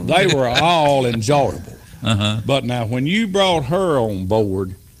know. No. They were all enjoyable. But now, when you brought her on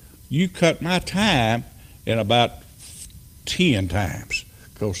board, you cut my time in about 10 times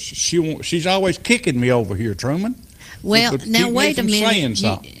because she's always kicking me over here, Truman. Well, now wait a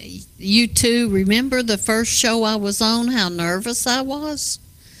minute. You two remember the first show I was on? How nervous I was.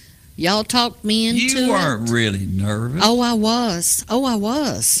 Y'all talked me into it. You weren't really nervous. Oh, I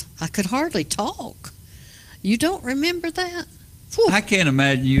was. I could hardly talk. You don't remember that? Whew. I can't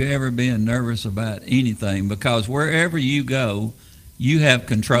imagine you ever being nervous about anything because wherever you go, you have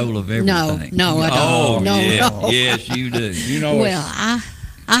control of everything. No, I don't. Oh, no, yeah. No. Yes, you do. Well,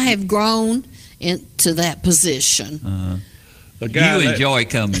 I have grown into that position. You enjoy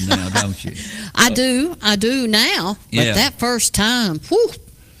coming now, don't you? I do now. But that first time, whew,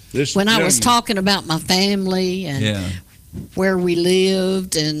 when I was talking about my family and where we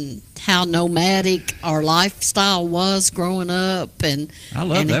lived and how nomadic our lifestyle was growing up, and I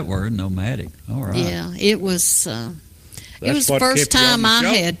love that word, nomadic. All right. Yeah, it was. It was the first time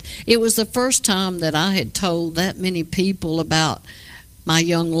It was the first time that I had told that many people about my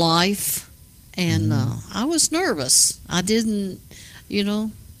young life And I was nervous. I didn't, you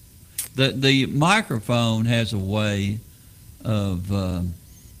know. The microphone has a way of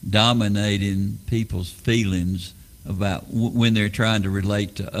dominating people's feelings about when they're trying to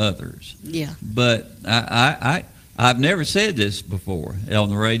relate to others. Yeah. But I've never said this before on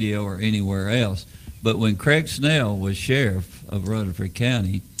the radio or anywhere else, but when Craig Snell was sheriff of Rutherford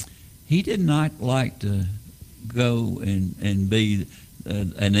County, he did not like to go and be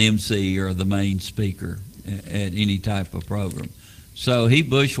an MC or the main speaker at any type of program. So he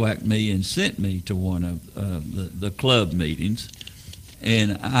bushwhacked me and sent me to one of the club meetings,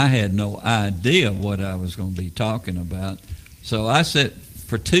 and I had no idea what I was going to be talking about. So I sat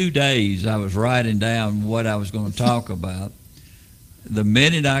for 2 days, I was writing down what I was going to talk about. The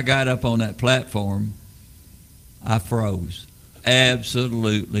minute I got up on that platform, I froze,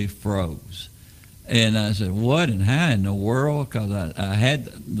 absolutely froze. And I said, what and how in the world? Because I had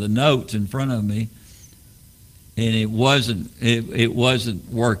the notes in front of me, and it wasn't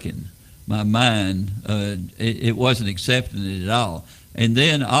working. My mind, it wasn't accepting it at all. And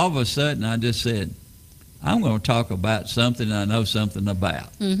then all of a sudden, I just said, I'm going to talk about something I know something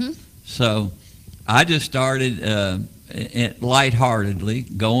about. Mm-hmm. So I just started lightheartedly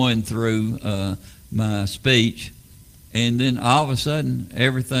going through my speech, and then all of a sudden,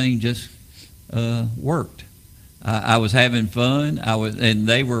 everything just worked. I was having fun. And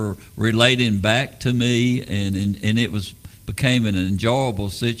they were relating back to me, and it became an enjoyable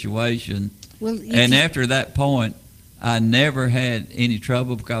situation. Well, and after that point, I never had any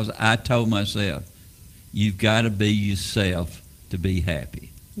trouble because I told myself, you've got to be yourself to be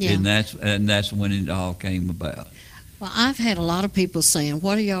happy. Yeah. And that's when it all came about. Well, I've had a lot of people saying,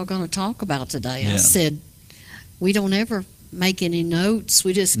 what are y'all going to talk about today? Yeah. I said, we don't ever make any notes.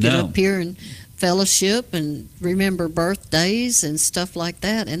 We just get up here and fellowship and remember birthdays and stuff like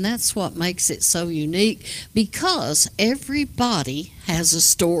that. And that's what makes it so unique, because everybody has a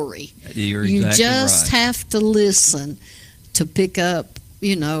story. You're you exactly just right. have to listen to pick up,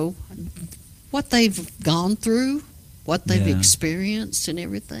 what they've gone through, what they've experienced and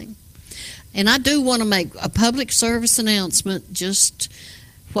everything. And I do want to make a public service announcement, just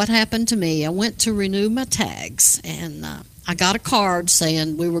what happened to me. I went to renew my tags, and I got a card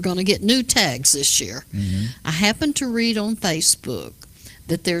saying we were going to get new tags this year. Mm-hmm. I happened to read on Facebook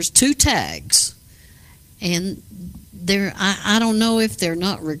that there's 2 tags, and I don't know if they're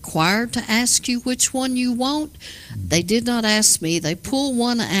not required to ask you which one you want. They did not ask me. They pulled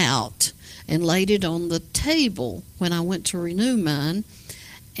one out and laid it on the table when I went to renew mine,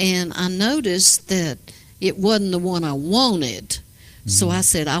 and I noticed that it wasn't the one I wanted. Mm-hmm. So I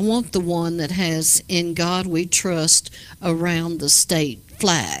said, I want the one that has "In God We Trust" around the state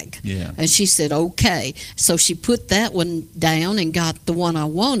flag. Yeah. And she said, okay. So she put that one down and got the one I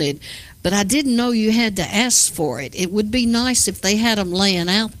wanted, but I didn't know you had to ask for it. It would be nice if they had them laying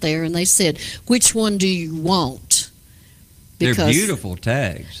out there and they said, which one do you want? They're beautiful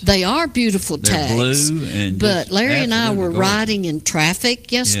tags. They are beautiful They're tags. blue and but Larry and I were gorgeous. riding in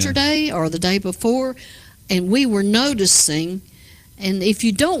traffic yesterday or the day before, and we were noticing, and if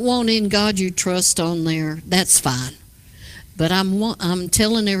you don't want "In God You Trust" on there, that's fine. But I'm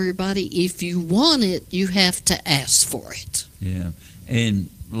telling everybody, if you want it, you have to ask for it. Yeah.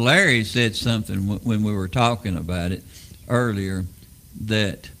 And Larry said something when we were talking about it earlier,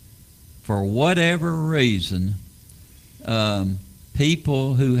 that for whatever reason,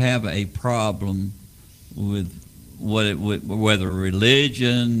 people who have a problem with whether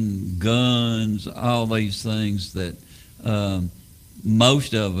religion, guns, all these things that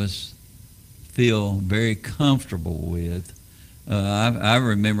most of us feel very comfortable with. I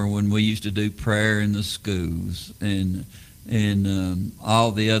remember when we used to do prayer in the schools and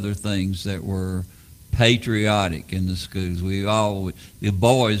all the other things that were patriotic in the schools. The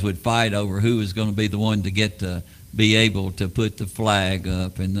boys would fight over who was going to be the one to get to be able to put the flag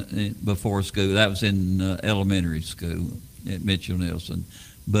up before school. That was in elementary school at Mitchell Nelson.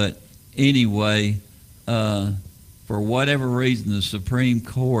 But anyway, for whatever reason, the Supreme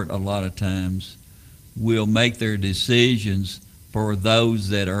Court a lot of times will make their decisions for those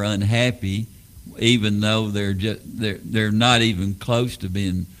that are unhappy, even though they're not even close to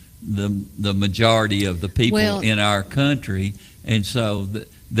being the majority of the people in our country, and so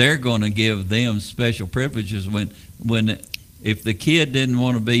they're going to give them special privileges if the kid didn't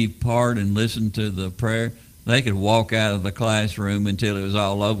want to be part and listen to the prayer, they could walk out of the classroom until it was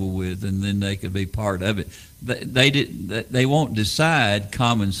all over with, and then they could be part of it. They won't decide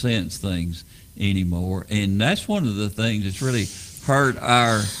common sense things anymore, and that's one of the things that's really hurt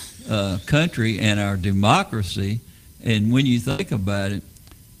our country and our democracy. And when you think about it,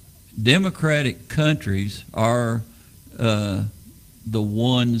 democratic countries are the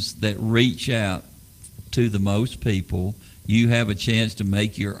ones that reach out to the most people. You have a chance to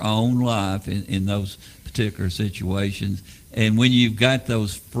make your own life in those particular situations. And when you've got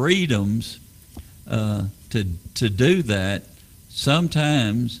those freedoms to do that,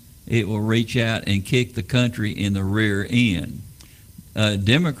 sometimes it will reach out and kick the country in the rear end.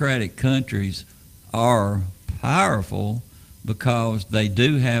 Democratic countries are powerful because they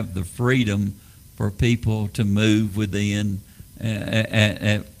do have the freedom for people to move within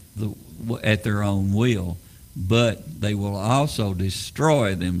at their own will, but they will also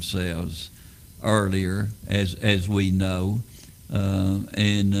destroy themselves earlier, as we know,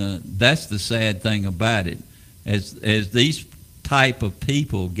 and that's the sad thing about it. As these type of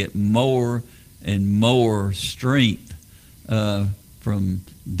people get more and more strength from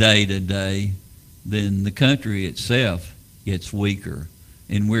day to day, then the country itself gets weaker,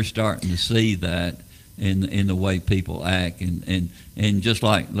 and we're starting to see that in the way people act. And just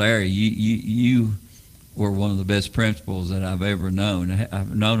like Larry, you were one of the best principals that I've ever known.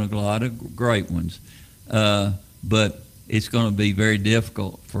 I've known a lot of great ones, but it's going to be very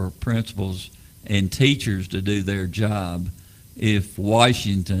difficult for principals and teachers to do their job if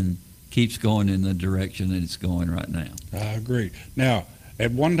Washington keeps going in the direction that it's going right now. I agree. Now,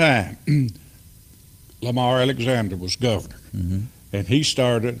 at one time, Lamar Alexander was governor, and he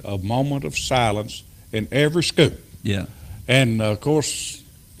started a moment of silence in every school. Yeah. And, of course,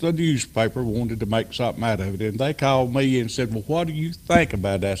 the newspaper wanted to make something out of it, and they called me and said, well, what do you think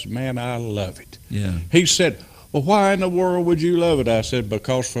about that? I said, man, I love it. Yeah. He said, well, why in the world would you love it? I said,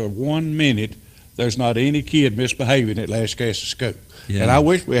 because for 1 minute, there's not any kid misbehaving at Lascassas School. Yeah. And I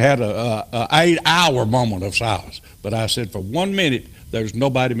wish we had a 8-hour moment of silence. But I said, for 1 minute, there's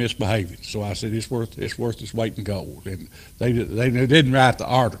nobody misbehaving. So I said, it's worth its weight in gold. And they didn't write the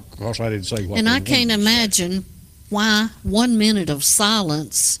article because I didn't say what. And I can't imagine why 1 minute of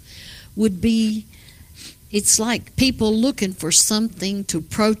silence would be. It's like people looking for something to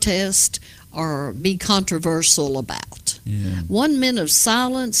protest or be controversial about. Yeah. 1 minute of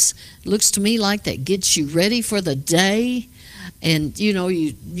silence looks to me like that gets you ready for the day, and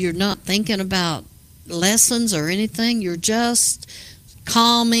you're not thinking about lessons or anything. You're just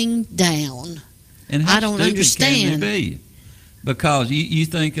calming down. And how I don't stupid understand. Can they be? Because you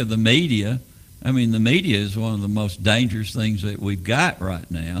think of the media. I mean, the media is one of the most dangerous things that we've got right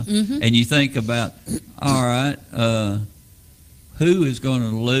now. And you think about, all right, who is going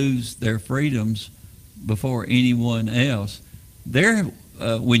to lose their freedoms before anyone else?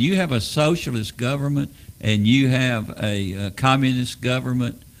 When you have a socialist government and you have a communist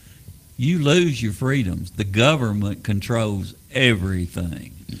government, you lose your freedoms. The government controls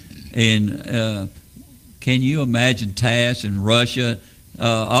everything. And can you imagine Tass in Russia?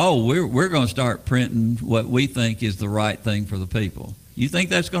 We're going to start printing what we think is the right thing for the people. You think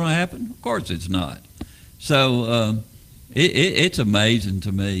that's going to happen? Of course it's not. So it's amazing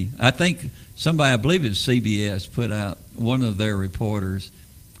to me. I think somebody, I believe it's CBS, put out one of their reporters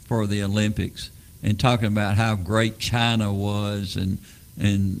for the Olympics and talking about how great China was and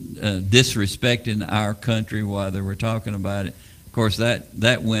disrespecting our country while they were talking about it. Of course,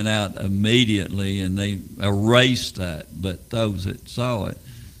 that went out immediately, and they erased that. But those that saw it,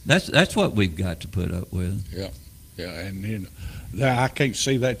 that's what we've got to put up with. Yeah, and I can't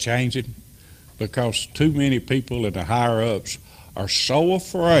see that changing because too many people in the higher ups are so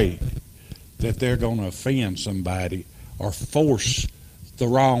afraid that they're going to offend somebody or force the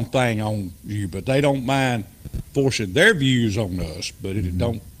wrong thing on you. But they don't mind forcing their views on us, but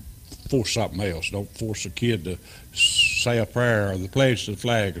don't force something else. Don't force a kid to say a prayer or the pledge to the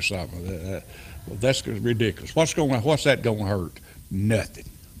flag or something. That's ridiculous. What's that going to hurt? Nothing.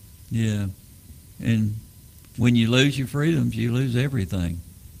 Yeah, and when you lose your freedoms, you lose everything,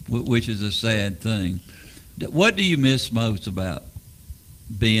 which is a sad thing. What do you miss most about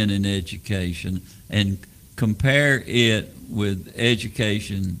being in education, and compare it with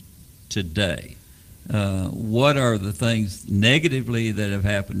education today? What are the things negatively that have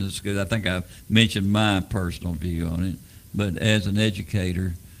happened to school? I think I've mentioned my personal view on it, but as an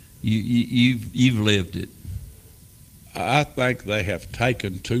educator, you've lived it. I think they have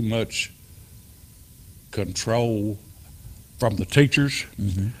taken too much control from the teachers.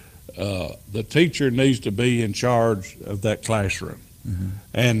 The teacher needs to be in charge of that classroom.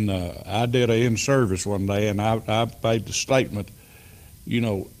 And I did an in-service one day, and I made the statement,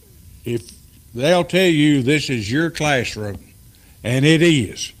 if they'll tell you this is your classroom, and it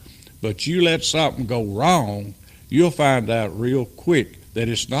is, but you let something go wrong, you'll find out real quick that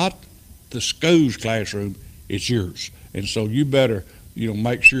it's not the school's classroom, it's yours. And so you better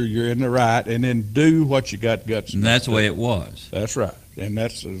make sure you're in the right, and then do what you got guts. And that's the way it was. That's right, and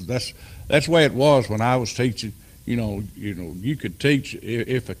that's the way it was when I was teaching. You could teach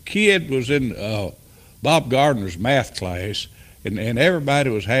if a kid was in Bob Gardner's math class, and everybody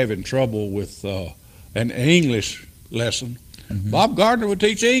was having trouble with an English lesson. Mm-hmm. Bob Gardner would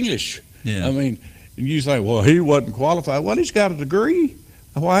teach English. Yeah. I mean, and you say, well, he wasn't qualified. Well, he's got a degree.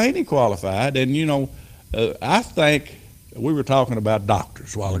 Why ain't he qualified? And I think we were talking about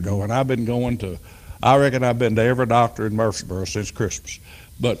doctors a while ago, and I reckon I've been to every doctor in Murfreesboro since Christmas.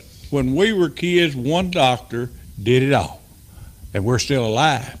 But when we were kids, one doctor did it all, and we're still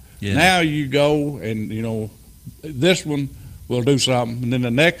alive. Yeah. Now you go and, this one will do something, and then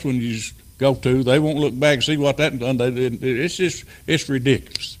the next one you just go to, they won't look back and see what that done. It's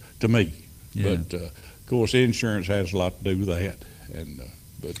ridiculous to me. Yeah. But, of course, insurance has a lot to do with that.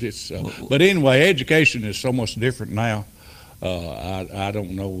 But anyway, education is so much different now. I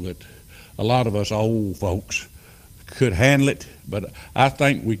don't know that a lot of us old folks could handle it, but I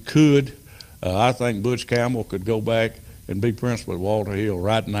think we could. I think Butch Campbell could go back and be principal at Walter Hill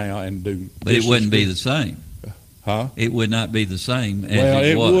right now and do. But it wouldn't be the same. Huh? It would not be the same as well,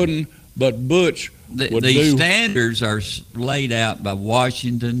 it was. Wouldn't. But Butch would the standards are laid out by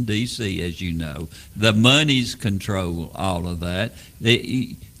Washington, D.C., as you know. The monies control all of that.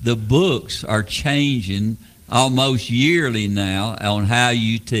 The books are changing almost yearly now on how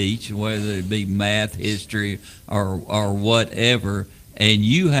you teach, whether it be math, history, or whatever, and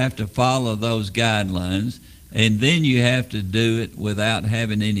you have to follow those guidelines, and then you have to do it without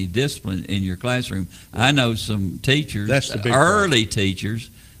having any discipline in your classroom. I know some teachers, early teachers,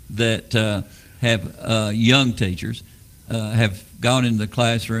 that have young teachers have gone into the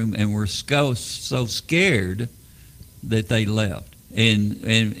classroom and were so scared that they left. And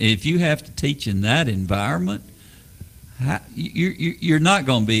if you have to teach in that environment, you're not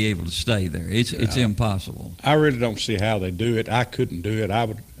going to be able to stay there. It's impossible. I really don't see how they do it. I couldn't do it.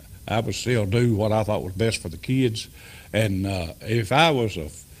 I would still do what I thought was best for the kids. And if I was a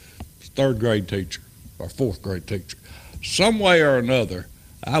third grade teacher or fourth grade teacher, some way or another,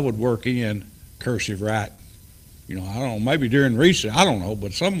 I would work in cursive writing. I don't know, maybe during recess, I don't know,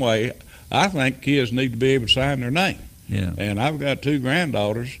 but some way, I think kids need to be able to sign their name. Yeah. And I've got two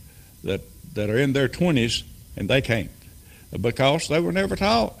granddaughters that are in their 20s, and they can't because they were never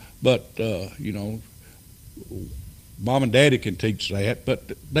taught. But, mom and daddy can teach that,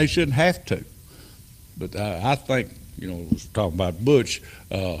 but they shouldn't have to. But I think, talking about Butch,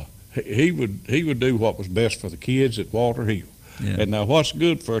 he would do what was best for the kids at Walter Hill. Yeah. And now what's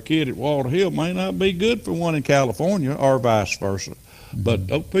good for a kid at Walter Hill may not be good for one in California or vice versa. Mm-hmm. But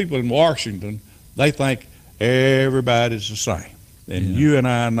those people in Washington, they think everybody's the same. And you and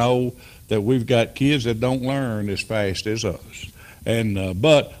I know that we've got kids that don't learn as fast as us. And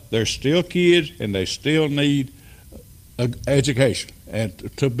but they're still kids, and they still need education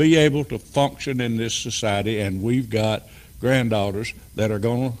and to be able to function in this society. And we've got granddaughters that are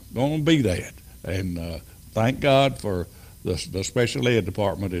going to be that. And thank God for the special ed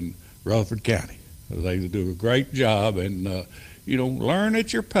department in Rutherford County. They do a great job, and learn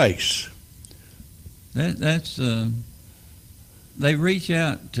at your pace. That's they reach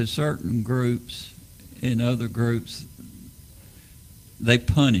out to certain groups, and other groups they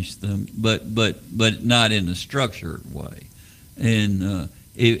punish them, but not in a structured way. And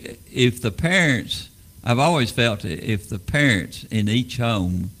if the parents, I've always felt that if the parents in each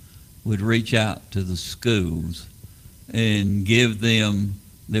home would reach out to the schools and give them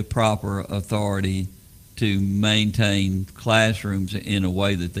the proper authority to maintain classrooms in a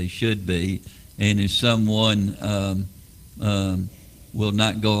way that they should be, and if someone will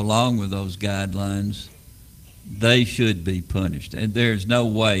not go along with those guidelines, they should be punished. And there's no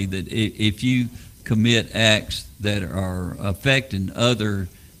way that if you commit acts that are affecting other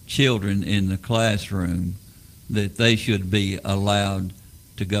children in the classroom, that they should be allowed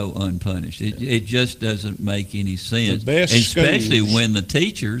to go unpunished. It just doesn't make any sense, especially when the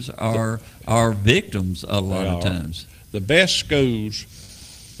teachers are victims a lot of times. The best schools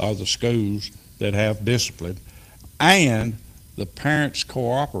are the schools that have discipline, and the parents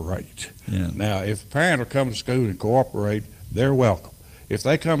cooperate. Yeah. Now, if a parent will come to school and cooperate, they're welcome. If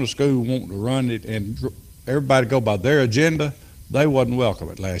they come to school wanting to run it and everybody go by their agenda, they wasn't welcome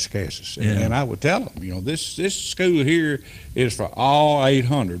at Lascassas. Yeah. And I would tell them, this school here is for all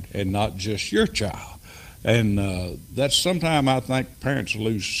 800 and not just your child. And that's sometimes I think parents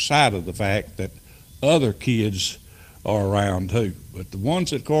lose sight of the fact that other kids are around too. But the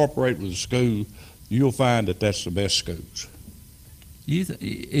ones that cooperate with the school, you'll find that that's the best schools.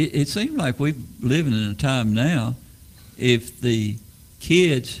 It seems like we're living in a time now, if the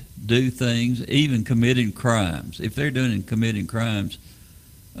kids do things, even committing crimes. If they're committing crimes,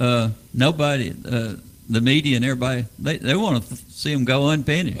 nobody, the media and everybody, they want to see them go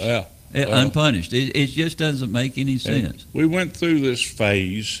unpunished. Yeah. Unpunished. It just doesn't make any sense. We went through this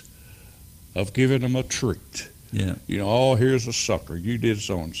phase of giving them a treat. Yeah. You know, oh, here's a sucker. You did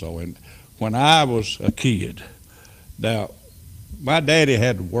so-and-so. And when I was a kid, now, my daddy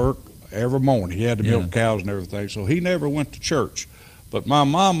had to work every morning. He had to milk cows and everything, so he never went to church. But my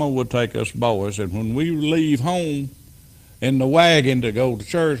mama would take us boys, and when we leave home in the wagon to go to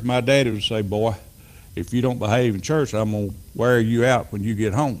church, my daddy would say, boy, if you don't behave in church, I'm going to wear you out when you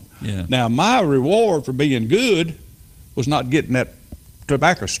get home. Yeah. Now, my reward for being good was not getting that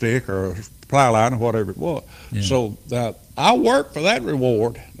tobacco stick or plow line or whatever it was. Yeah. So I worked for that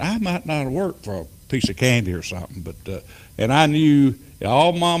reward. I might not have worked for a piece of candy or something, but and I knew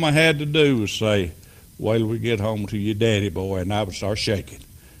all Mama had to do was say, wait till we get home to your daddy, boy, and I would start shaking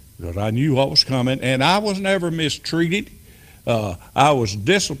because I knew what was coming, and I was never mistreated. I was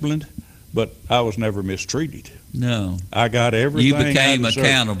disciplined, but I was never mistreated. No. I got everything. You became I deserved.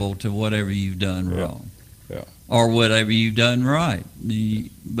 Accountable to whatever you've done wrong. Yeah. Or whatever you've done right.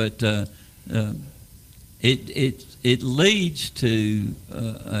 But it leads to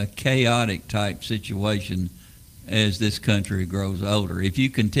a chaotic type situation as this country grows older. If you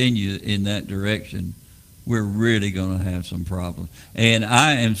continue in that direction, we're really going to have some problems. And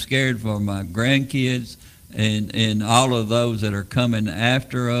I am scared for my grandkids and all of those that are coming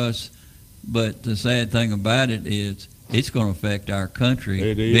after us. But the sad thing about it is it's going to affect our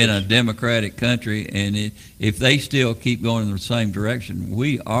country, being a democratic country. And if they still keep going in the same direction,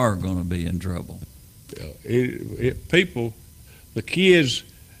 we are going to be in trouble. People, the kids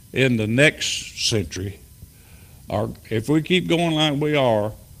in the next century, if we keep going like we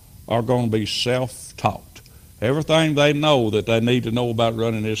are going to be self-taught. Everything they know that they need to know about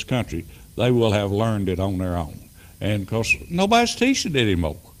running this country, they will have learned it on their own. And because nobody's teaching it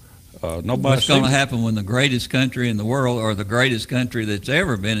anymore. What's going to happen when the greatest country in the world, or the greatest country that's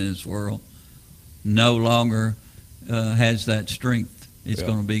ever been in this world, no longer has that strength? It's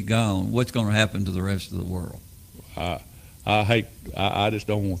going to be gone. What's going to happen to the rest of the world? I just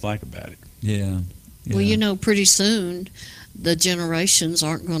don't want to think about it. Yeah. Well, you know, pretty soon the generations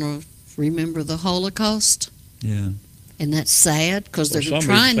aren't going to remember the Holocaust. Yeah. And that's sad because they're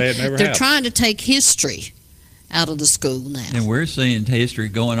trying to take history out of the school now. And we're seeing history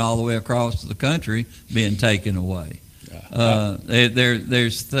going all the way across the country being taken away.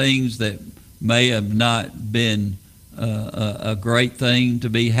 There's things that may have not been a great thing to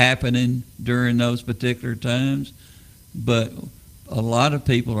be happening during those particular times, but a lot of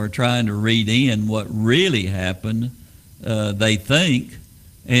people are trying to read in what really happened, they think,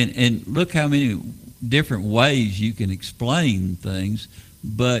 and look how many different ways you can explain things.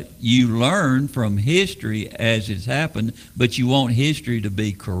 But you learn from history as it's happened, but you want history to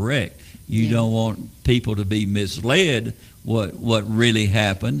be correct. You don't want people to be misled what really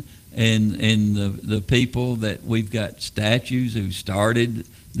happened. And the people that we've got statues who started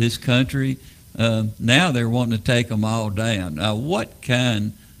this country, now they're wanting to take them all down. Now, what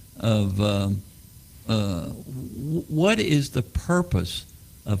kind of what is the purpose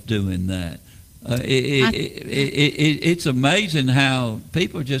of doing that? It's amazing how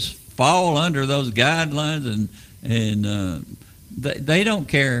people just fall under those guidelines and they don't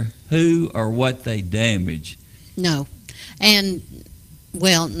care who or what they damage. No. And,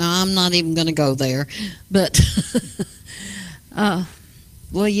 well, no, I'm not even going to go there. But,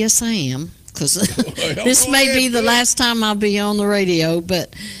 well, yes, I am. Because this may be the last time I'll be on the radio.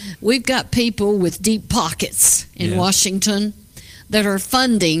 But we've got people with deep pockets in Washington that are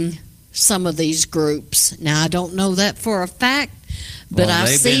funding some of these groups. Now, I don't know that for a fact, but I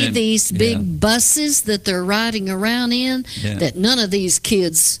see these big buses that they're riding around in that none of these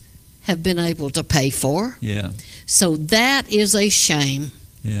kids have been able to pay for. Yeah. So that is a shame.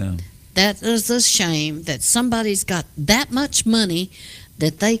 Yeah. That is a shame that somebody's got that much money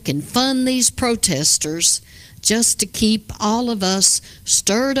that they can fund these protesters just to keep all of us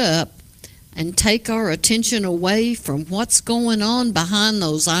stirred up and take our attention away from what's going on behind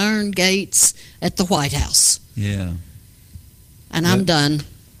those iron gates at the White House. Yeah. And I'm done.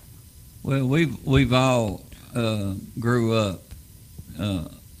 Well, we've all grew up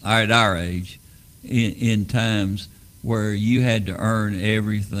at our age in times where you had to earn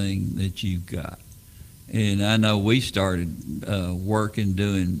everything that you got. And I know we started working,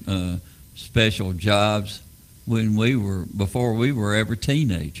 doing special jobs before we were ever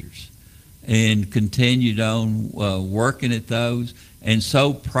teenagers, and continued on working at those, and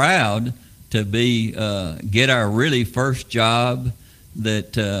so proud to be get our really first job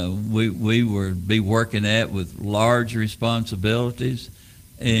that we would be working at with large responsibilities,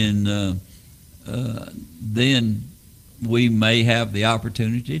 and then we may have the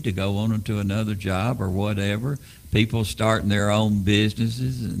opportunity to go on into another job or whatever. People starting their own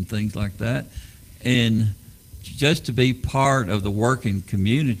businesses and things like that. And just to be part of the working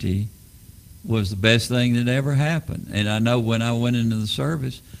community was the best thing that ever happened. And I know when I went into the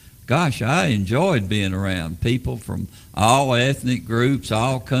service, gosh, I enjoyed being around people from all ethnic groups,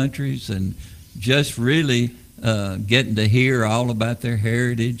 all countries, and just really getting to hear all about their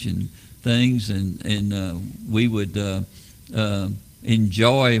heritage and things. And we would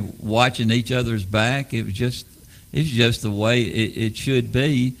enjoy watching each other's back. It was just the way it should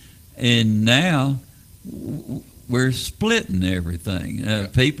be. And now we're splitting everything.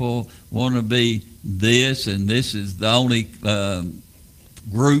 People want to be this, and this is the only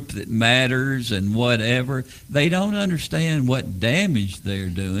group that matters and whatever. They don't understand what damage they're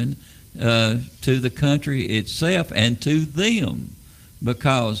doing to the country itself and to them,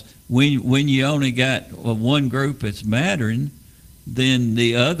 because when you only got one group that's mattering, then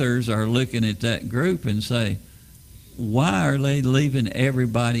the others are looking at that group and say, why are they leaving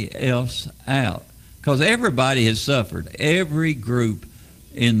everybody else out? Because everybody has suffered. Every group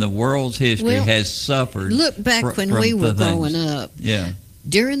in the world's history has suffered. Look back when we were growing up. Yeah.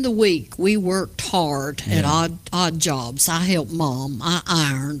 During the week, we worked hard at odd jobs. I helped Mom. I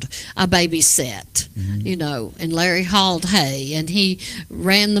ironed. I babysat, and Larry hauled hay, and he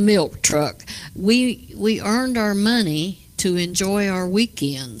ran the milk truck. We earned our money to enjoy our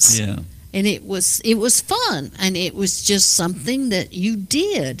weekends. Yeah. And it was fun, and it was just something that you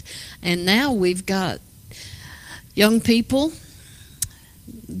did. And now we've got young people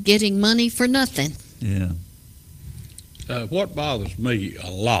getting money for nothing. Yeah. What bothers me a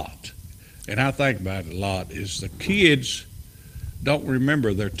lot, and I think about it a lot, is the kids don't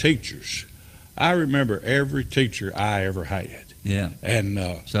remember their teachers. I remember every teacher I ever had. Yeah. And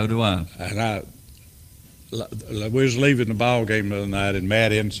so do I. And we was leaving the ball game the other night, and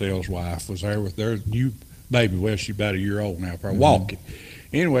Matt Insell's wife was there with their new baby. Well, she's about a year old now, probably walking.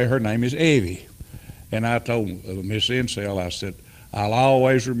 Anyway, her name is Evie. And I told Miss Insell, I said, I'll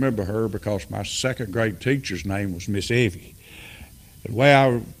always remember her because my second grade teacher's name was Miss Evie. The way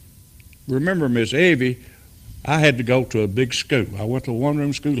I remember Miss Evie, I had to go to a big school. I went to a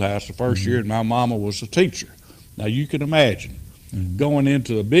one-room schoolhouse the first year, and my mama was a teacher. Now, you can imagine. Going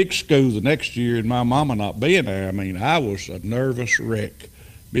into a big school the next year and my mama not being there, I mean, I was a nervous wreck.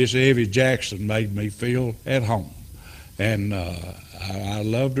 Miss Evie Jackson made me feel at home. And I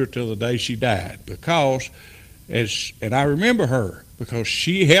loved her till the day she died because, and I remember her because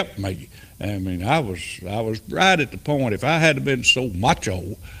she helped me. I mean, I was right at the point, if I had been so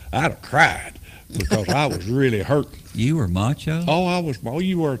macho, I'd have cried because I was really hurting. You were macho? Oh, I was. Oh,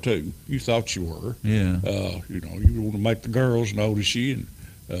 you were too. You thought you were. Yeah. You want to make the girls notice you,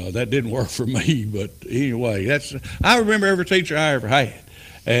 and that didn't work for me. But anyway, I remember every teacher I ever had,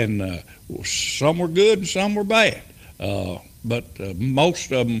 and some were good and some were bad. But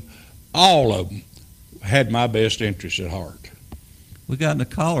most of them, all of them, had my best interests at heart. We got a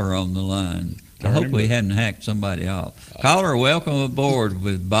caller on the line. I hope we hadn't hacked somebody off. Caller, welcome aboard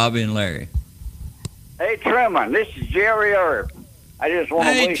with Bobby and Larry. Hey, Truman, this is Jerry Erb. I just want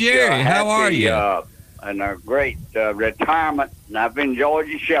to wish Jerry, you a how are happy, you? And a great retirement, and I've enjoyed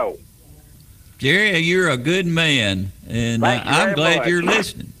your show. Jerry, you're a good man, and I'm glad you're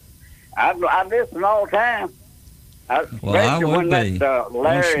listening. I listen all the time. Well, I would when be. That,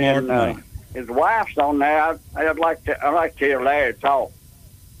 Larry and his wife's on there, I'd like to hear Larry talk.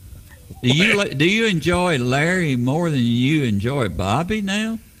 Do you enjoy Larry more than you enjoy Bobby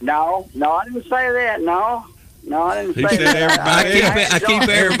now? No, I didn't say that. No, I didn't say that. I keep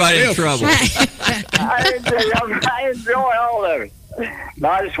everybody in trouble. I enjoy all of it. But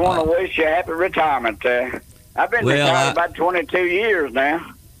I just want to wish you a happy retirement. I've been retired about 22 years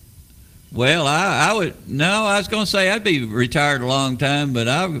now. Well, I was going to say I'd be retired a long time, but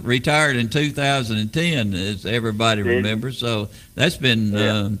I retired in 2010, as everybody remembers. So that's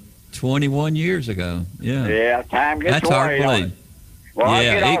been 21 years ago. Yeah. Yeah, time gets That's hard to away. believe. Well, I'll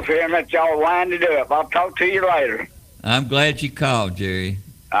get off here and let y'all wind it up. I'll talk to you later. I'm glad you called, Jerry.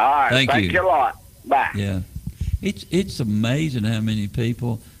 All right. Thank you a lot. Bye. Yeah. It's amazing how many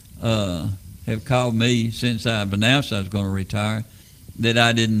people have called me since I've announced I was going to retire that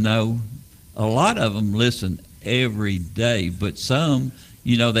I didn't know. A lot of them listen every day, but some,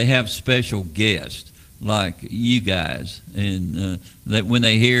 they have special guests like you guys, and that when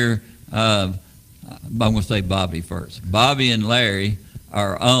they hear, I'm going to say Bobby first. Bobby and Larry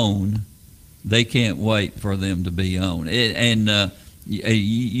are on. They can't wait for them to be on.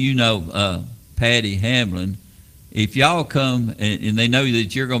 you know Patty Hamlin. If y'all come and they know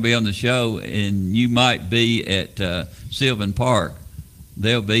that you're going to be on the show and you might be at Sylvan Park,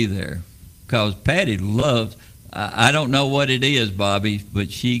 they'll be there. Because Patty loves, I don't know what it is, Bobby,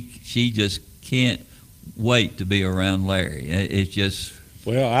 but she just can't wait to be around Larry. It's just...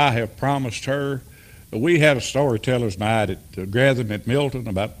 Well, I have promised her. We had a storyteller's night at gathering at Milton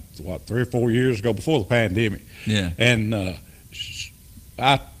about, 3 or 4 years ago before the pandemic. Yeah. And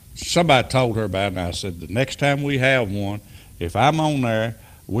somebody told her about it, and I said, the next time we have one, if I'm on there,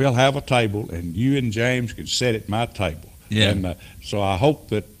 we'll have a table, and you and James can sit at my table. Yeah. And so I hope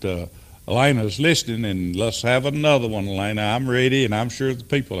that Elena's listening, and let's have another one, Elena. I'm ready, and I'm sure the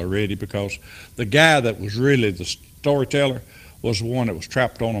people are ready, because the guy that was really the storyteller was the one that was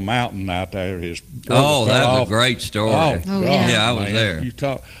trapped on a mountain out there. His that was a great story. Yeah, I was there. You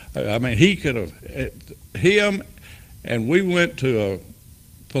talk. I mean, he could have him, and we went to a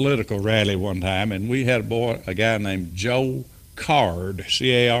political rally one time, and we had a guy named Joe Card,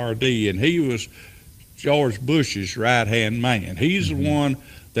 C-A-R-D, and he was George Bush's right-hand man. He's the one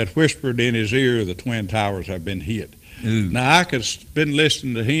that whispered in his ear the Twin Towers have been hit. Now, I could have been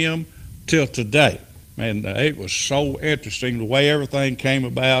listening to him till today. And it was so interesting the way everything came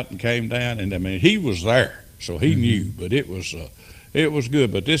about and came down. And I mean, he was there, so he knew. But it was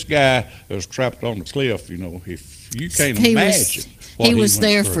good. But this guy that was trapped on the cliff, you know, if you can't imagine what he was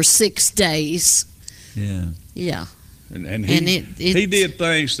there through. for 6 days. Yeah. Yeah. And he did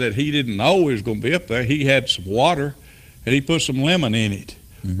things that he didn't know he was going to be up there. He had some water, and he put some lemon in it.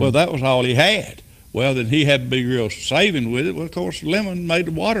 Well, that was all he had. Well, then he had to be real saving with it. Well, of course, lemon made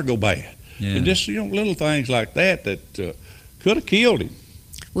the water go bad. Yeah. And just, little things like that could have killed him.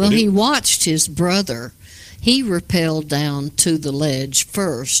 Well, he watched his brother. He rappelled down to the ledge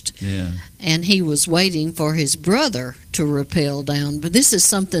first. Yeah. And he was waiting for his brother to rappel down. But this is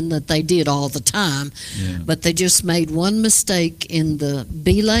something that they did all the time. Yeah. But they just made one mistake in the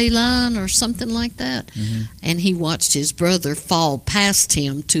belay line or something like that. And he watched his brother fall past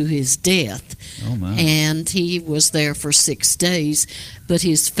him to his death. Oh, my. And he was there for 6 days. But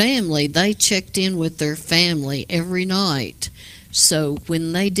his family, they checked in with their family every night. So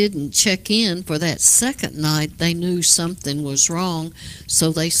when they didn't check in for that second night, they knew something was wrong.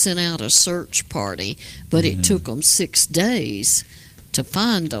 So they sent out a search party. But it took them 6 days to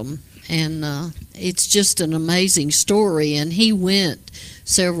find them. And it's just an amazing story. And he went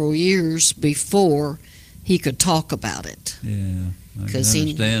several years before he could talk about it. Yeah, I can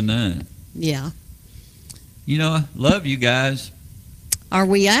understand that. Yeah. You know, I love you guys. Are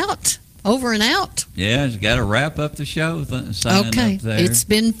we out? Over and out? Yeah, it's got to wrap up the show. Okay, up there. It's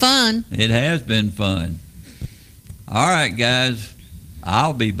been fun. It has been fun. All right, guys.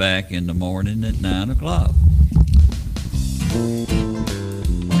 I'll be back in the morning at 9 o'clock.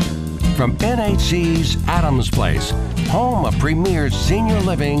 From NHC's Adams Place, home of premier senior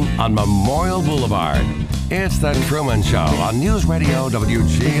living on Memorial Boulevard. It's The Truman Show on News Radio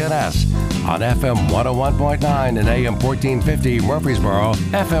WGNS on FM 101.9 and AM 1450 Murfreesboro,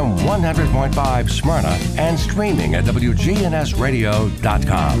 FM 100.5 Smyrna, and streaming at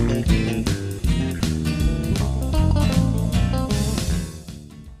WGNSradio.com.